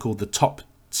article called The Top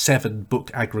 7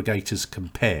 Book Aggregators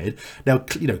Compared. Now,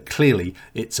 clearly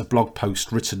it's a blog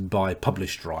post written by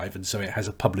Publish Drive, and so it has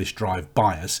a Publish Drive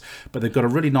bias, but they've got a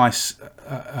really nice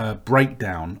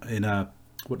breakdown in a,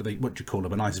 what do you call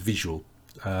them, a nice visual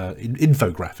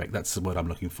infographic. That's the word I'm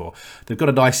looking for. They've got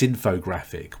a nice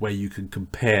infographic where you can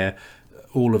compare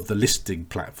all of the listing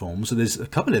platforms, and there's a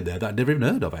couple in there that I've never even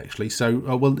heard of actually. So,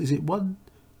 is it one?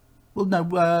 Well, no,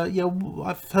 I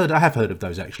have heard of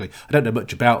those actually. I don't know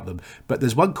much about them, but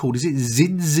there's one called, is it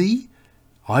Zinzi?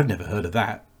 I've never heard of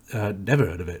that. Never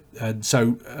heard of it. And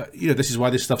so, this is why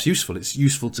this stuff's useful. It's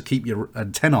useful to keep your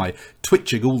antennae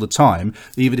twitching all the time,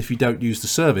 even if you don't use the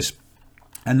service.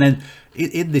 And then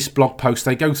in this blog post,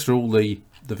 they go through all the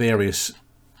various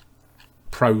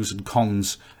pros and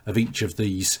cons of each of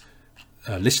these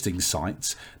listing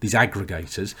sites, these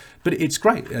aggregators, but it's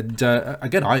great. And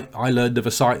again, I learned of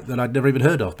a site that I'd never even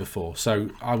heard of before, so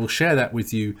I will share that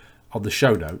with you on the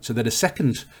show notes. And then a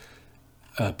second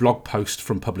blog post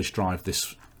from Publish Drive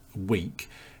this week: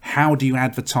 how do you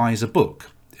advertise a book?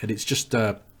 And it's just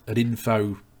an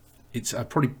info. It's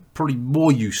probably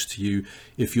more use to you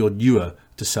if you're newer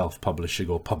to self-publishing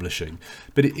or publishing,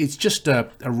 but it's just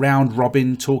a round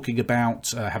robin talking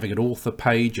about having an author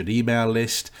page, an email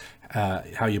list,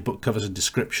 how your book covers and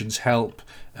descriptions help,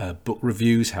 book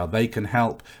reviews, how they can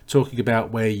help, talking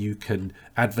about where you can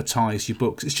advertise your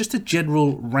books. It's just a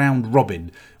general round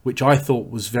robin, which I thought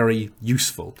was very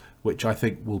useful, which I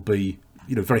think will be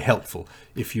very helpful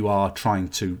if you are trying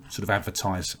to sort of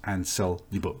advertise and sell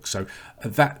your book. So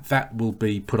that will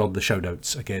be put on the show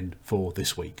notes again for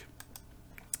this week.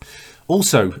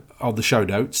 Also on the show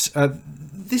notes,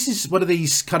 this is one of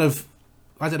these kind of,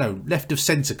 I don't know, left of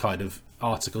centre kind of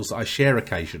articles that I share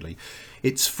occasionally.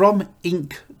 It's from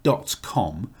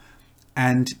Inc.com,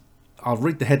 and I'll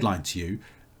read the headline to you.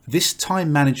 This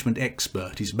time management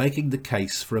expert is making the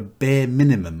case for a bare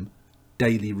minimum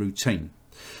daily routine.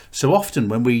 So often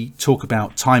when we talk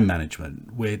about time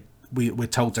management, we're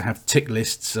told to have tick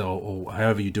lists or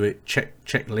however you do it,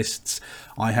 checklists.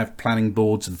 I have planning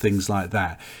boards and things like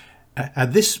that.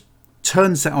 And this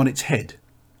turns that on its head,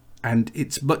 and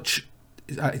it's much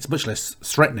less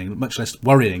threatening, much less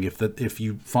worrying if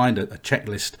you find a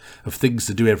checklist of things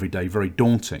to do every day very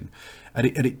daunting. And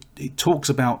it talks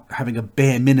about having a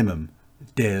bare minimum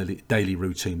daily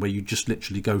routine where you just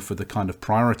literally go for the kind of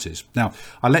priorities. Now,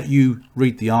 I'll let you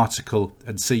read the article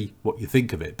and see what you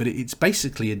think of it, but it's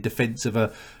basically in defense of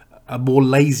a more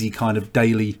lazy kind of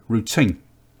daily routine.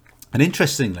 And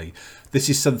interestingly, this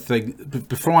is something,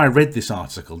 before I read this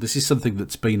article, this is something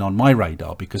that's been on my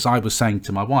radar, because I was saying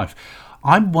to my wife,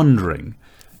 I'm wondering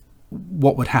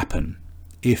what would happen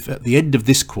if at the end of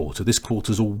this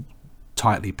quarter's all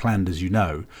tightly planned, as you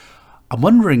know, I'm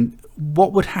wondering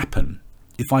what would happen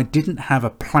if I didn't have a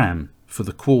plan for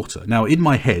the quarter. Now, in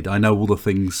my head, I know all the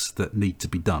things that need to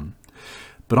be done,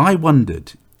 but I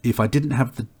wondered if I didn't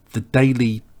have the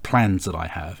daily plans that I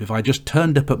have, if I just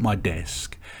turned up at my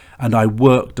desk and I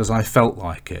worked as I felt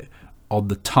like it on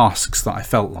the tasks that I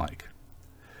felt like.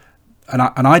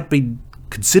 And I'd been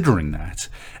considering that,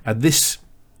 and this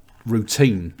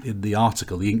routine in the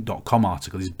article, the Inc.com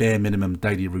article, is bare minimum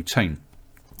daily routine.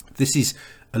 This is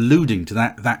alluding to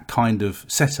that kind of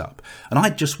setup. And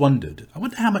I wonder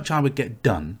how much I would get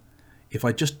done if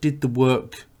I just did the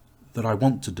work that I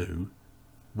want to do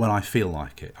when I feel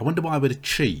like it. I wonder what I would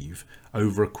achieve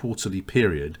over a quarterly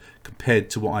period compared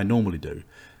to what I normally do.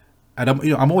 And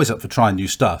I'm always up for trying new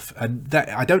stuff, and that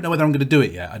I don't know whether I'm going to do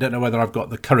it yet. I don't know whether I've got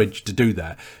the courage to do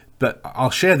that. But I'll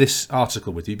share this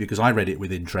article with you because I read it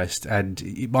with interest, and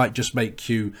it might just make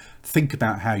you think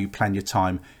about how you plan your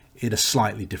time in a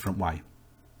slightly different way.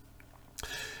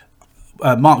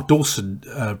 Mark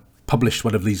Dawson published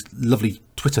one of these lovely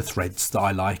Twitter threads that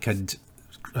I like, and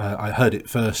I heard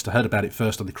about it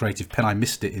first on the Creative Pen. I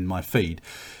missed it in my feed.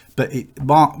 But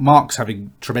Mark's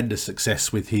having tremendous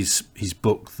success with his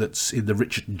book that's in the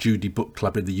Richard and Judy Book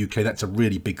Club in the UK. That's a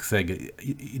really big thing.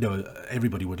 You know,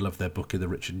 everybody would love their book in the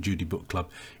Richard and Judy Book Club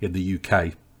in the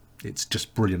UK. It's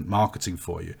just brilliant marketing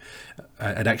for you.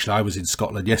 And actually, I was in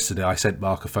Scotland yesterday. I sent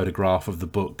Mark a photograph of the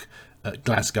book at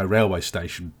Glasgow railway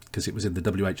station because it was in the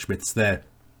W.H. Smiths there.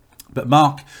 But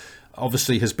Mark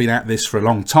obviously has been at this for a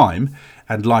long time,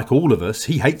 and like all of us,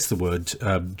 he hates the word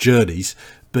journeys,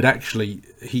 but actually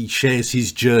he shares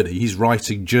his journey, his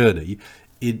writing journey,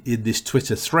 in this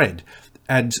Twitter thread.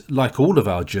 And like all of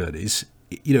our journeys,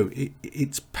 you know,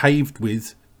 it's paved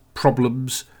with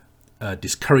problems,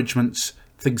 discouragements,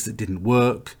 things that didn't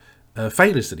work,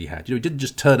 failures that he had. You know, he didn't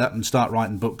just turn up and start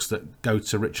writing books that go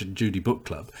to Richard and Judy Book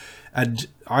Club. And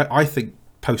I think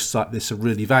posts like this are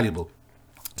really valuable.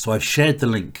 So I've shared the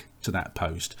link to that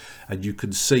post, and you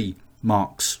can see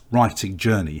Mark's writing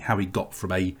journey, how he got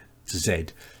from A to Z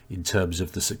in terms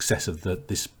of the success of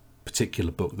this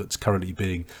particular book that's currently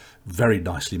being very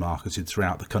nicely marketed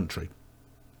throughout the country.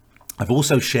 I've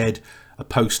also shared a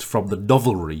post from the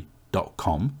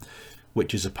novelry.com,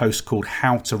 which is a post called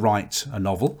How to Write a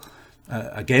Novel.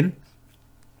 Again,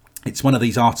 it's one of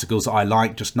these articles that I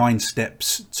like, just 9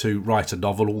 steps to write a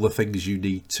novel, all the things you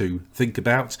need to think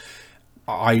about.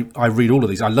 I read all of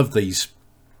these. I love these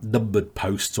numbered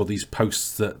posts, or these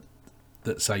posts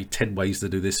that say 10 ways to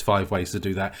do this, 5 ways to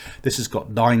do that. This has got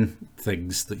 9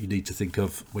 things that you need to think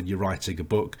of when you're writing a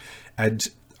book. And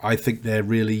I think they're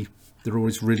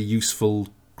always really useful,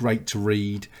 great to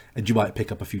read, and you might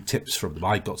pick up a few tips from them.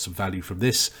 I got some value from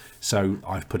this, so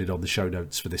I've put it on the show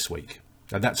notes for this week.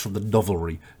 And that's from the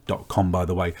novelry.com, by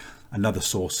the way, another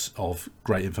source of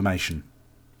great information.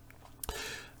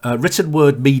 Written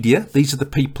Word Media, these are the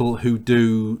people who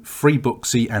do Free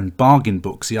Booksy and Bargain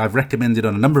Booksy. I've recommended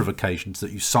on a number of occasions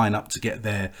that you sign up to get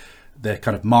their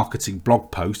kind of marketing blog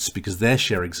posts, because they're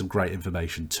sharing some great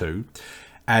information too.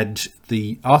 And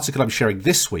the article I'm sharing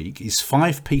this week is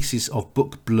 5 pieces of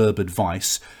book blurb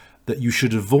advice that you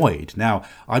should avoid. Now,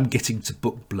 I'm getting to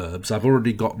book blurbs. I've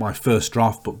already got my first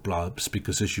draft book blurbs,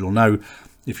 because as you'll know,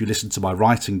 if you listen to my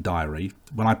writing diary,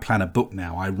 when I plan a book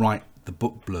now, I write the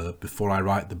book blurb before I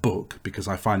write the book, because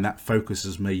I find that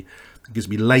gives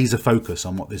me laser focus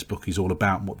on what this book is all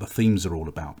about and what the themes are all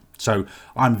about. So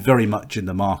I'm very much in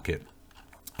the market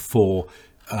for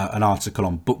an article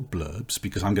on book blurbs,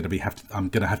 because I'm going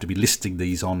to have to be listing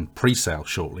these on pre-sale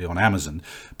shortly on Amazon.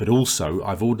 But also,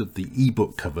 I've ordered the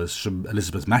ebook covers from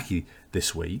Elizabeth Mackey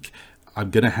this week.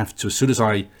 I'm going to have to, as soon as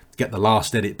I get the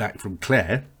last edit back from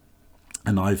Claire,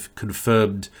 and I've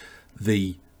confirmed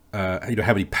the how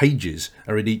many pages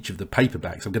are in each of the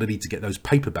paperbacks, I'm going to need to get those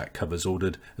paperback covers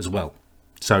ordered as well.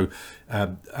 So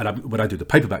when I do the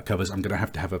paperback covers, I'm going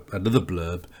to have another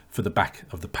blurb for the back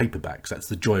of the paperbacks. That's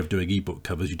the joy of doing ebook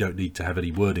covers. You don't need to have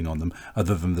any wording on them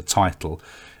other than the title,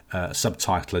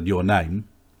 subtitle and your name.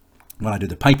 When I do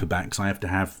the paperbacks, I have to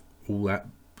have all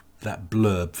that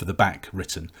blurb for the back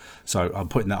written. So I'm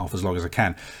putting that off as long as I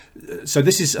can. So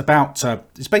this is about,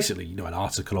 it's basically, an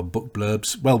article on book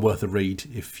blurbs, well worth a read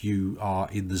if you are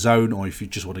in the zone or if you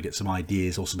just want to get some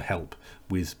ideas or some help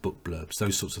with book blurbs.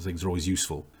 Those sorts of things are always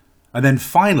useful. And then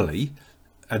finally,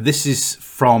 this is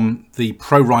from the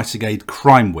Pro Writing Aid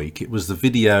Crime Week. It was the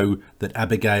video that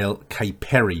Abigail K.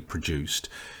 Perry produced.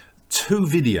 2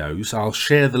 videos, I'll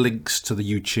share the links to the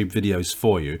YouTube videos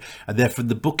for you, and they're from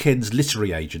the Bookends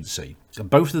Literary Agency. And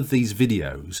both of these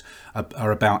videos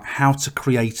are about how to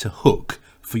create a hook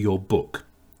for your book.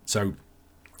 So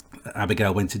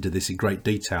Abigail went into this in great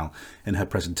detail in her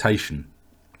presentation,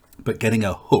 but getting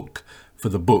a hook for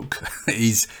the book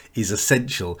is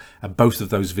essential, and both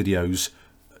of those videos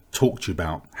talk to you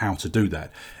about how to do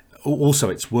that. Also,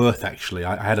 it's worth actually,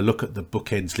 I had a look at the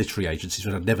Bookends Literary Agencies,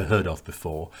 which I'd never heard of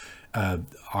before.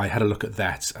 I had a look at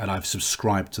that, and I've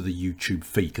subscribed to the YouTube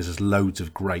feed because there's loads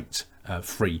of great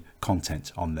free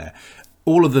content on there.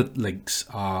 All of the links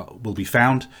will be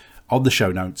found on the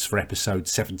show notes for episode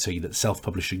 17 at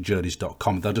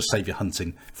selfpublishingjourneys.com. They'll just save you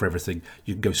hunting for everything.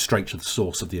 You can go straight to the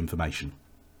source of the information.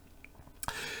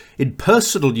 In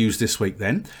personal news this week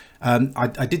then,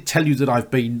 I did tell you that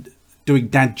I've been doing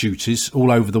dad duties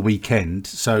all over the weekend.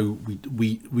 So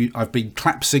I've been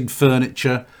collapsing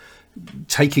furniture,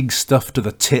 taking stuff to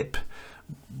the tip,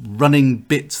 running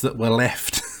bits that were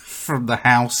left from the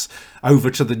house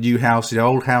over to the new house, the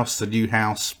old house, the new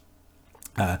house.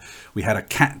 We had a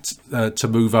cat to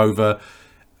move over,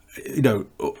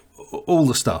 all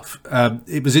the stuff.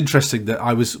 It was interesting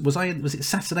that was it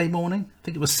Saturday morning? I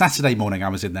think it was Saturday morning I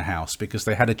was in the house because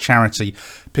they had a charity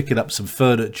picking up some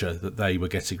furniture that they were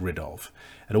getting rid of.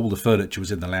 And all the furniture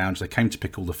was in the lounge. They came to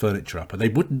pick all the furniture up, and they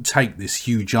wouldn't take this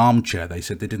huge armchair. They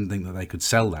said they didn't think that they could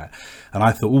sell that. And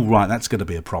I thought, right, that's going to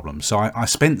be a problem. So I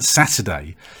spent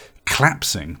Saturday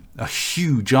collapsing a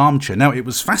huge armchair. Now, it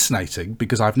was fascinating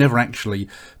because I've never actually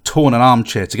torn an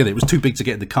armchair together. It was too big to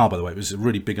get in the car, by the way. It was a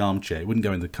really big armchair. It wouldn't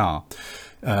go in the car.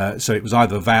 So it was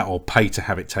either that or pay to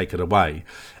have it taken away.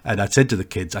 And I said to the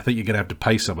kids, I think you're going to have to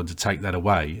pay someone to take that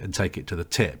away and take it to the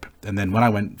tip. And then when I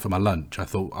went for my lunch, I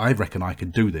thought, I reckon I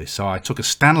could do this. So I took a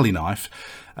Stanley knife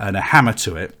and a hammer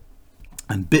to it,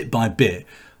 and bit by bit,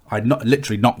 I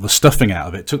literally knocked the stuffing out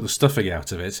of it, took the stuffing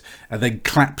out of it, and then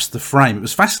collapsed the frame. It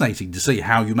was fascinating to see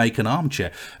how you make an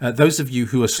armchair. Those of you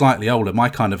who are slightly older, my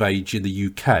kind of age in the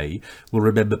UK, will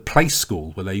remember Play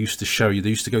School, where they used to show you, they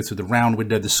used to go through the round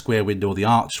window, the square window, or the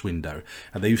arched window,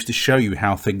 and they used to show you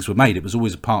how things were made. It was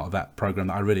always a part of that program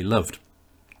that I really loved.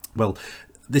 Well,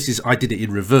 I did it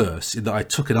in reverse, in that I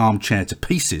took an armchair to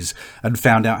pieces and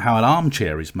found out how an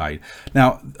armchair is made.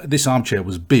 Now, this armchair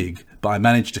was big, but I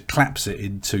managed to collapse it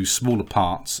into smaller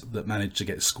parts that managed to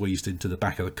get squeezed into the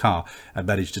back of the car and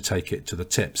managed to take it to the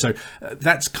tip. So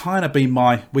that's kind of been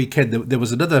my weekend. There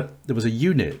was a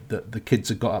unit that the kids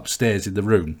had got upstairs in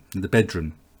the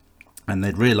bedroom. And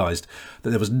they'd realised that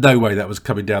there was no way that was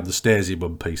coming down the stairs in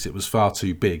one piece. It was far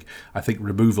too big. I think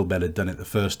removal men had done it the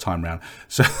first time round.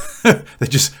 So they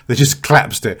just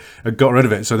collapsed it and got rid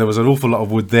of it. So there was an awful lot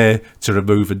of wood there to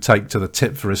remove and take to the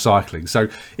tip for recycling. So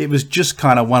it was just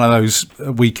kind of one of those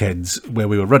weekends where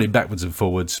we were running backwards and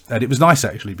forwards. And it was nice,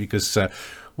 actually, because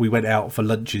we went out for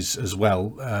lunches as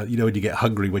well. When you get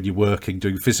hungry when you're working,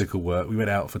 doing physical work, we went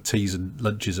out for teas and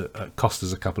lunches at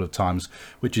Costa's a couple of times,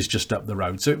 which is just up the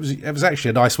road. So it was actually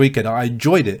a nice weekend. I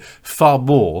enjoyed it far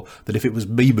more than if it was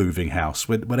me moving house.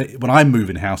 When I'm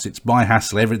moving house, it's my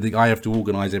hassle. Everything I have to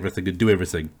organise everything and do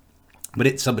everything. But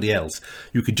it's somebody else.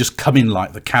 You could just come in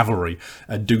like the cavalry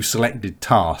and do selected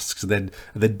tasks and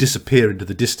then disappear into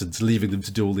the distance, leaving them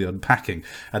to do all the unpacking.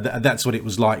 And that's what it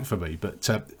was like for me. But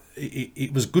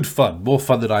it was good fun, more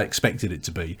fun than I expected it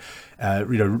to be.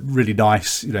 Really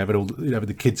nice, having all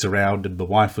the kids around, and my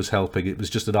wife was helping. It was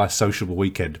just a nice sociable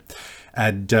weekend.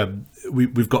 And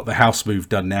we've got the house move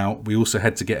done now. We also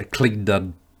had to get a clean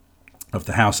done of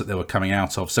the house that they were coming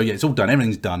out of. So yeah, it's all done.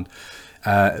 Everything's done.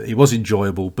 It was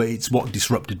enjoyable, but it's what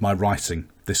disrupted my writing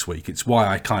this week. It's why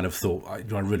I kind of thought,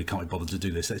 I really can't be bothered to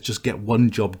do this. Let's just get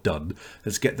one job done.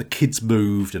 Let's get the kids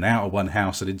moved and out of one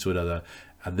house and into another,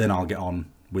 and then I'll get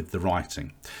on with the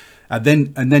writing. And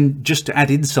then just to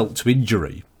add insult to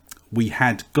injury, we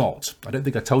had got, I don't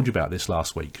think I told you about this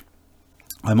last week,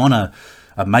 I'm on a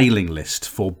mailing list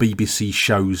for BBC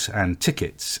shows and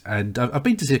tickets, and I've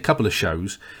been to see a couple of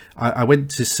shows. I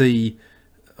went to see,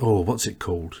 what's it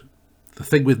called? The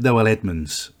thing with Noel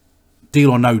Edmonds,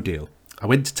 Deal or No Deal. I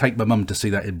went to take my mum to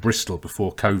see that in Bristol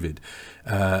before COVID.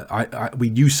 We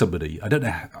knew somebody. I don't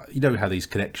know. You know how these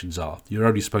connections are. You're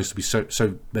only supposed to be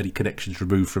so many connections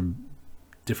removed from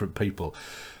different people.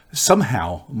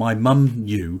 Somehow, my mum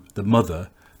knew the mother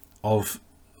of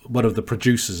one of the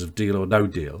producers of Deal or No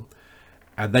Deal,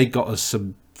 and they got us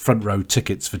some front row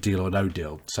tickets for Deal or No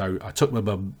Deal. So I took my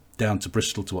mum down to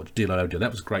Bristol to watch Deal or No Deal.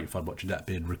 That was great fun watching that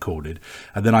being recorded.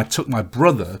 And then I took my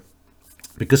brother,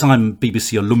 because I'm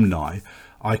BBC alumni,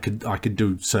 I could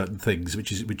do certain things,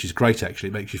 which is great actually.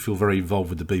 It makes you feel very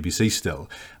involved with the BBC still.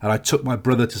 And I took my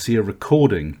brother to see a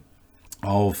recording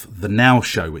of The Now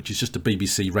Show, which is just a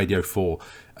BBC Radio 4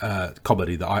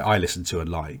 comedy that I listen to and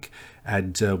like.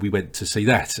 And we went to see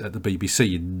that at the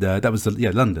BBC, and that was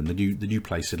London, the new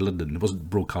place in London. It wasn't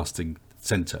Broadcasting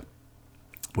Centre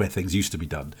where things used to be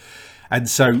done. And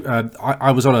so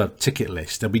I was on a ticket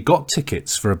list, and we got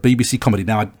tickets for a BBC comedy.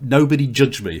 Now, nobody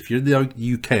judge me. If you're in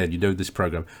the UK and you know this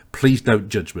programme, please don't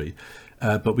judge me.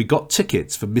 But we got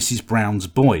tickets for Mrs. Brown's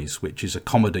Boys, which is a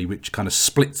comedy which kind of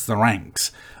splits the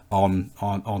ranks on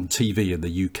TV in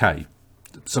the UK.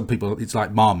 Some people, it's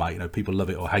like Marmite, people love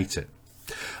it or hate it.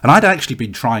 And I'd actually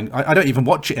been trying, I don't even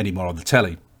watch it anymore on the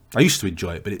telly. I used to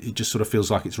enjoy it, but it just sort of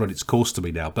feels like it's run its course to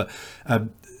me now. But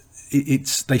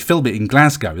they film it in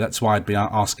Glasgow. That's why I'd been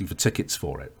asking for tickets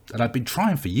for it. And I'd been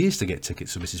trying for years to get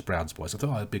tickets for Mrs. Brown's Boys. I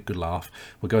thought, it'd be a good laugh.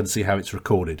 We'll go and see how it's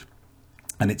recorded.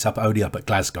 And it's only up at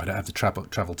Glasgow. I don't have to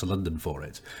travel to London for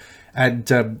it. And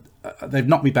they've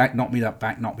knocked me back.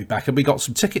 And we got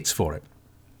some tickets for it.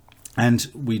 And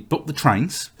we booked the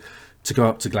trains to go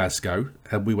up to Glasgow.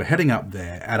 And we were heading up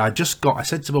there. And I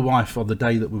said to my wife on the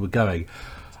day that we were going,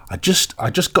 I just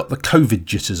got the COVID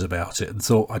jitters about it and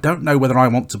thought, I don't know whether I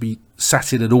want to be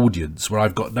sat in an audience where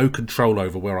I've got no control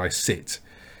over where I sit,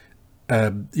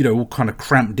 all kind of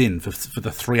cramped in for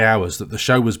the 3 hours that the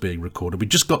show was being recorded. We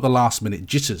just got the last minute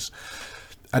jitters.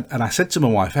 And I said to my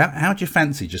wife, how do you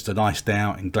fancy just a nice day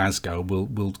out in Glasgow?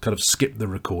 We'll kind of skip the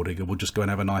recording and we'll just go and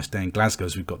have a nice day in Glasgow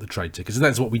as we've got the trade tickets. And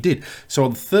that's what we did. So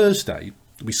on Thursday,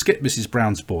 we skipped Mrs.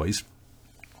 Brown's Boys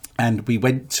and we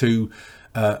went to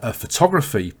a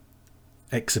photography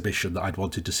exhibition that I'd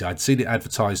wanted to see. I'd seen it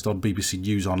advertised on BBC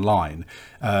News Online,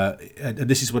 and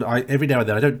this is what every now and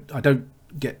then I don't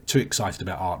get too excited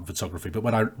about art and photography, but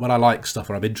when I like stuff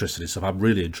or I'm interested in stuff, I'm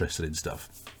really interested in stuff.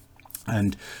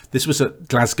 And this was at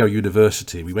Glasgow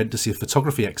University. We went to see a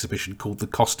photography exhibition called The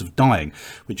Cost of Dying,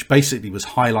 which basically was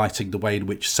highlighting the way in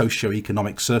which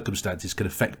socio-economic circumstances can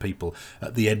affect people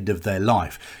at the end of their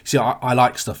life. See, I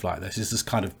like stuff like this. This is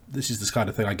the kind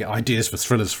of thing I get ideas for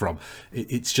thrillers from.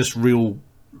 It's just real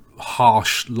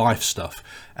harsh life stuff.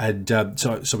 And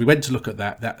so we went to look at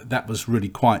that. That was really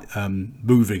quite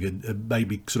moving and made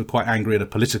me sort of quite angry in a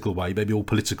political way, maybe all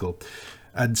political.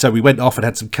 And so we went off and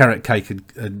had some carrot cake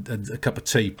and a cup of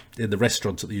tea in the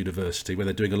restaurant at the university where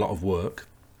they're doing a lot of work.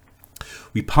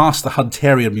 We passed the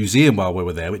Hunterian Museum while we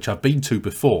were there, which I've been to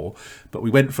before, but we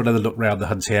went for another look around the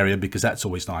Hunterian because that's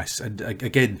always nice. And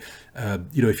again,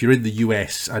 if you're in the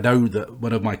US, I know that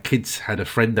one of my kids had a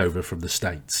friend over from the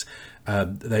States.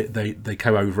 They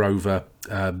came over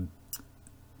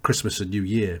Christmas and New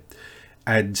Year,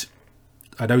 and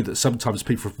I know that sometimes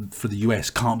people from the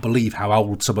US can't believe how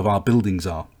old some of our buildings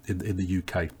are in the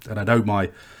UK. And I know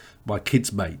my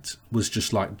kid's mate was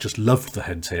just loved the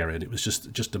Hunterian. It was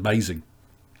just amazing.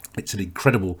 It's an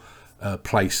incredible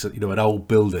place, an old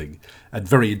building, and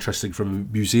very interesting from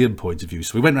a museum point of view.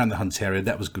 So we went around the Hunterian.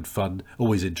 That was good fun,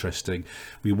 always interesting.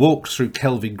 We walked through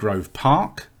Kelvin Grove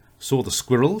Park, saw the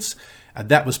squirrels. And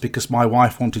that was because my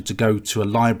wife wanted to go to a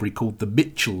library called the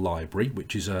Mitchell Library,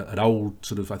 which is an old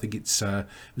sort of, I think it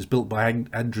was built by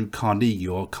Andrew Carnegie,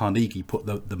 or Carnegie put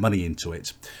the money into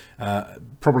it.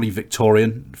 Probably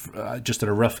Victorian, just at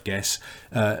a rough guess.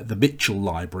 The Mitchell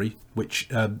Library, which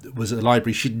was a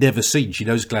library she'd never seen. She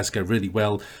knows Glasgow really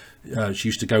well. She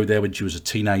used to go there when she was a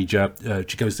teenager.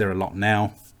 She goes there a lot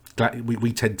now.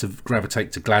 We tend to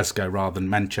gravitate to Glasgow rather than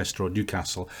Manchester or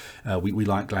Newcastle. We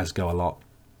like Glasgow a lot.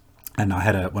 And I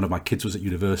had one of my kids was at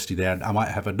university there, and I might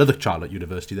have another child at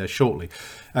university there shortly.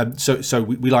 So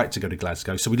we like to go to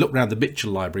Glasgow. So we looked around the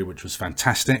Mitchell Library, which was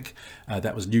fantastic.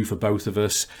 That was new for both of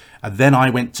us. And then I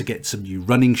went to get some new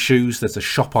running shoes. There's a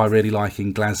shop I really like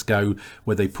in Glasgow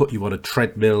where they put you on a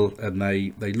treadmill and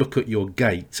they look at your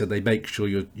gait and they make sure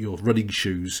your running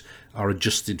shoes are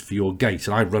adjusted for your gait.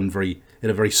 And I run in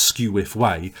a very skew-whiff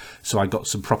way, so I got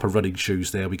some proper running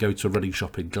shoes there. We go to a running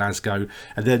shop in Glasgow,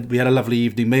 and then we had a lovely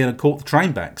evening. Me and caught the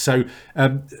train back. So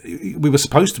we were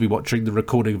supposed to be watching the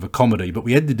recording of a comedy, but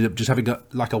we ended up just having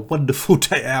a wonderful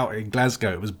day out in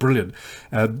Glasgow. It was brilliant.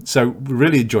 So we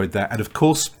really enjoyed that. And of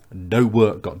course, no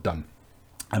work got done.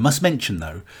 I must mention,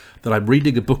 though, that I'm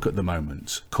reading a book at the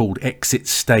moment called Exit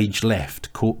Stage Left,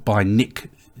 by Nick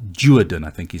Duerden,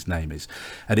 I think his name is,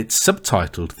 and it's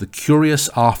subtitled The Curious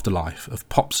Afterlife of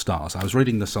Pop Stars. I was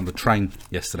reading this on the train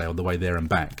yesterday on the way there and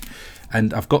back,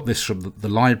 and I've got this from the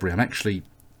library. I'm actually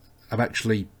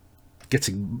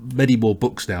getting many more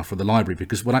books now from the library,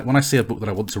 because when I see a book that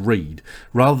I want to read,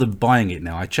 rather than buying it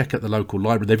now, I check at the local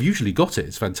library. They've usually got it.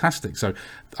 It's fantastic. So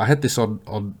I had this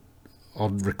on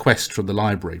request from the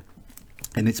library,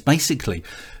 and it's basically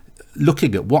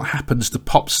looking at what happens to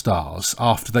pop stars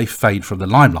after they fade from the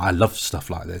limelight. I love stuff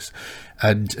like this,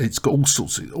 and it's got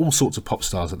all sorts of pop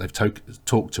stars that they've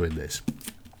talked to in this.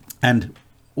 And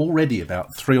already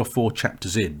about 3 or 4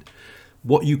 chapters in,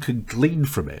 what you can glean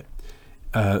from it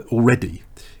already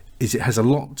is it has a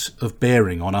lot of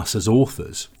bearing on us as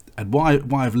authors. And what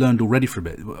I've learned already from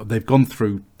it, they've gone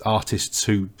through artists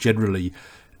who generally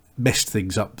messed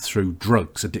things up through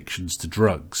addictions to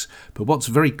drugs. But what's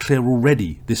very clear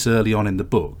already this early on in the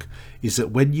book is that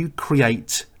when you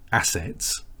create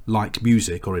assets like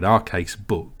music, or in our case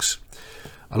books,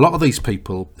 a lot of these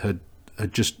people had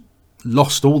just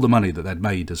lost all the money that they'd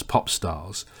made as pop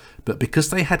stars, but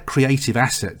because they had creative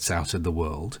assets out in the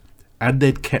world and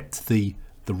they'd kept the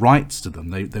rights to them,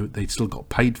 they'd still got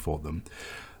paid for them.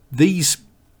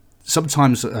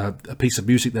 Sometimes a piece of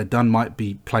music they'd done might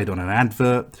be played on an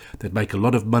advert. They'd make a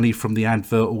lot of money from the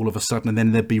advert all of a sudden, and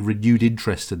then there'd be renewed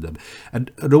interest in them.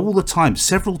 And all the time,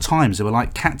 several times, they were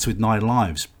like cats with 9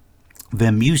 lives.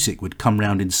 Their music would come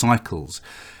round in cycles.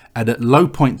 And at low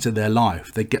points in their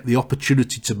life, they'd get the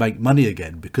opportunity to make money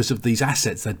again because of these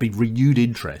assets. There'd be renewed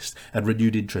interest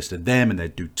in them, and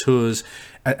they'd do tours.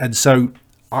 And so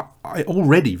I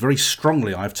already, very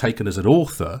strongly, I've taken as an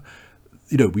author,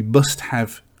 we must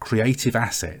have creative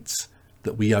assets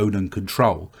that we own and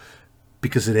control,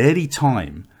 because at any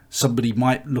time somebody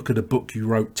might look at a book you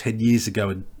wrote 10 years ago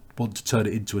and want to turn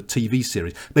it into a TV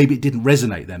series. Maybe it didn't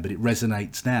resonate then, but it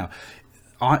resonates now.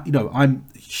 I'm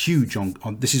huge on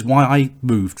this. Is why I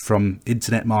moved from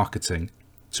internet marketing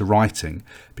to writing,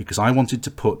 because I wanted to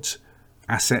put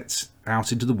assets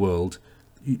out into the world,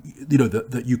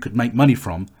 that you could make money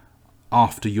from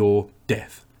after your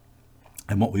death.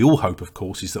 And what we all hope, of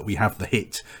course, is that we have the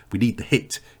hit. We need the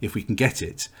hit if we can get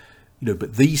it.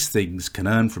 But these things can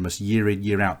earn from us year in,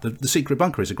 year out. The Secret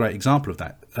Bunker is a great example of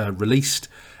that. Released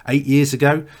 8 years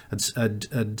ago,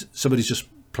 and somebody's just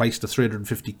placed a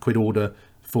 350 quid order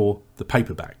for the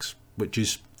paperbacks, which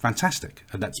is fantastic.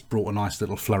 And that's brought a nice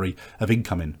little flurry of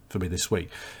income in for me this week.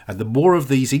 And the more of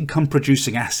these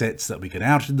income-producing assets that we get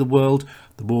out in the world,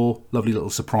 the more lovely little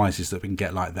surprises that we can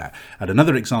get like that. And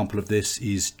another example of this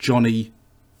is Johnny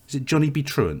B.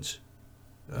 Truant?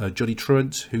 Johnny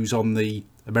Truant, who's on the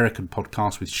American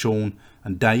podcast with Sean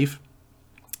and Dave.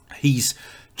 He's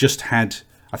just had,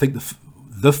 I think,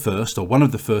 the first, or one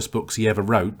of the first books he ever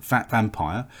wrote, Fat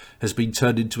Vampire, has been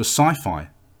turned into a sci-fi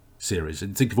series.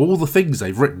 And think of all the things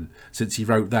they've written since he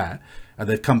wrote that, and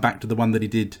they've come back to the one that he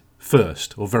did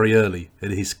first, or very early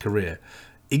in his career.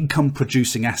 Income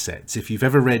producing assets. If you've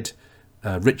ever read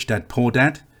Rich Dad Poor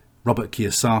Dad, Robert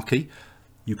Kiyosaki,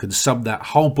 you can sum that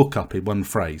whole book up in one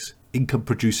phrase: income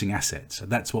producing assets.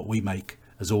 And that's what we make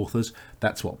as authors.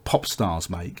 That's what pop stars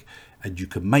make. And you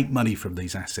can make money from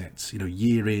these assets,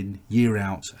 year in, year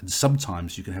out, and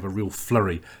sometimes you can have a real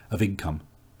flurry of income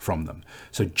from them.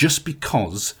 So just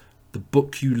because the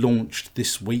book you launched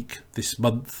this week, this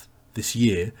month, this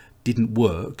year didn't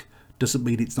work, doesn't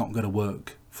mean it's not going to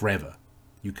work forever.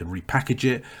 You can repackage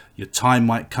it. Your time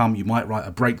might come. You might write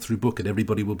a breakthrough book and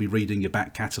everybody will be reading your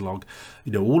back catalogue.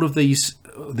 All of these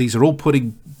are all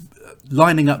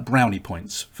lining up brownie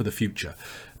points for the future.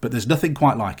 But there's nothing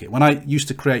quite like it. When I used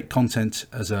to create content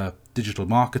as a digital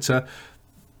marketer,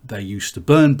 they used to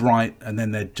burn bright and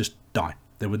then they'd just die.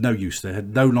 They were no use. They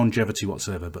had no longevity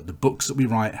whatsoever. But the books that we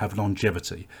write have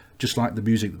longevity, just like the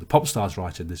music that the pop stars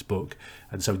write in this book.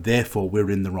 And so therefore we're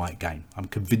in the right game. I'm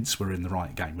convinced we're in the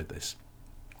right game with this.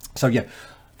 So yeah,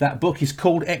 that book is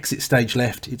called Exit Stage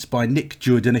Left. It's by Nick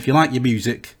Duerden. If you like your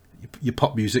music, your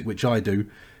pop music, which I do,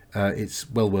 it's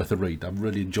well worth a read. I'm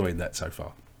really enjoying that so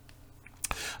far.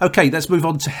 Okay, let's move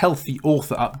on to healthy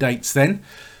author updates then.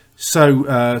 So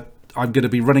I'm going to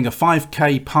be running a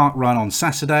 5k park run on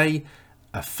Saturday,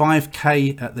 a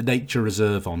 5k at the Nature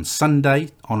Reserve on Sunday.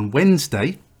 On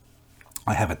Wednesday,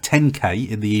 I have a 10k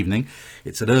in the evening.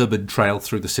 It's an urban trail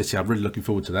through the city. I'm really looking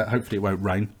forward to that. Hopefully it won't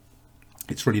rain.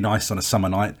 It's really nice on a summer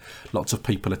night. Lots of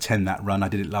people attend that run. I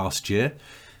did it last year.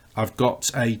 I've got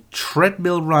a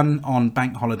treadmill run on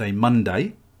Bank Holiday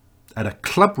Monday and a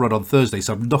club run on Thursday.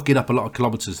 So I'm knocking up a lot of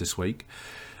kilometres this week.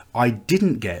 I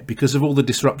didn't get, because of all the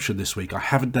disruption this week, I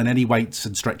haven't done any weights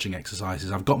and stretching exercises.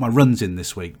 I've got my runs in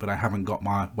this week, but I haven't got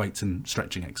my weights and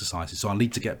stretching exercises. So I'll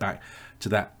need to get back to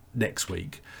that next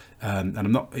week. And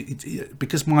I'm not,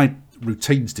 because my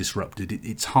routine's disrupted,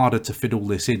 it's harder to fit all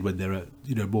this in when there are,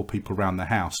 more people around the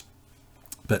house.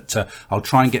 But I'll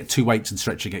try and get 2 weights and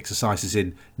stretching exercises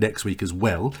in next week as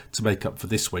well to make up for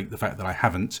this week, the fact that I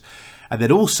haven't. And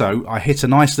then also I hit a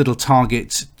nice little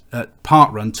target at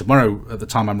Parkrun tomorrow at the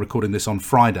time I'm recording this on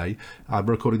Friday. I'm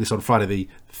recording this on Friday the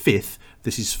 5th.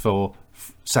 This is for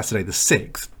Saturday the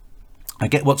 6th. I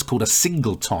get what's called a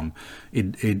singleton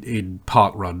in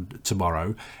Parkrun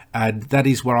tomorrow. And that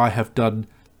is where I have done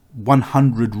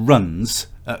 100 runs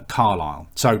at Carlisle.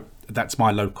 So that's my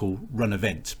local run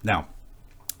event. Now,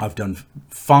 I've done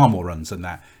far more runs than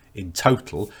that in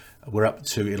total. We're up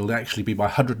to, it'll actually be my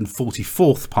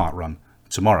 144th Parkrun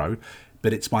tomorrow,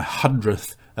 but it's my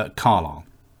 100th at Carlisle.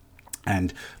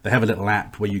 And they have a little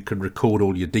app where you can record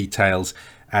all your details,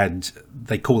 and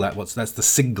they call that's the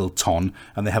singleton,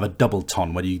 and they have a double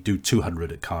ton when you do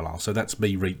 200 at Carlisle. So that's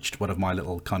me reached one of my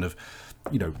little kind of,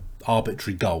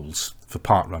 arbitrary goals for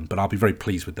Parkrun, but I'll be very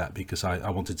pleased with that because I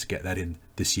wanted to get that in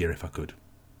this year if I could.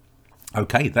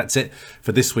 Okay, that's it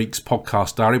for this week's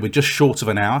podcast diary. We're just short of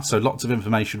an hour, so lots of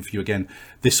information for you again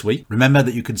this week. Remember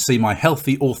that you can see my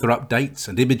healthy author updates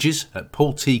and images at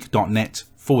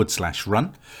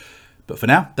paulteague.net/run. But for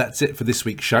now, that's it for this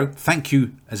week's show. Thank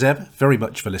you, as ever, very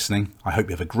much for listening. I hope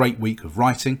you have a great week of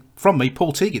writing. From me,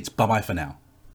 Paul Teague, it's bye-bye for now.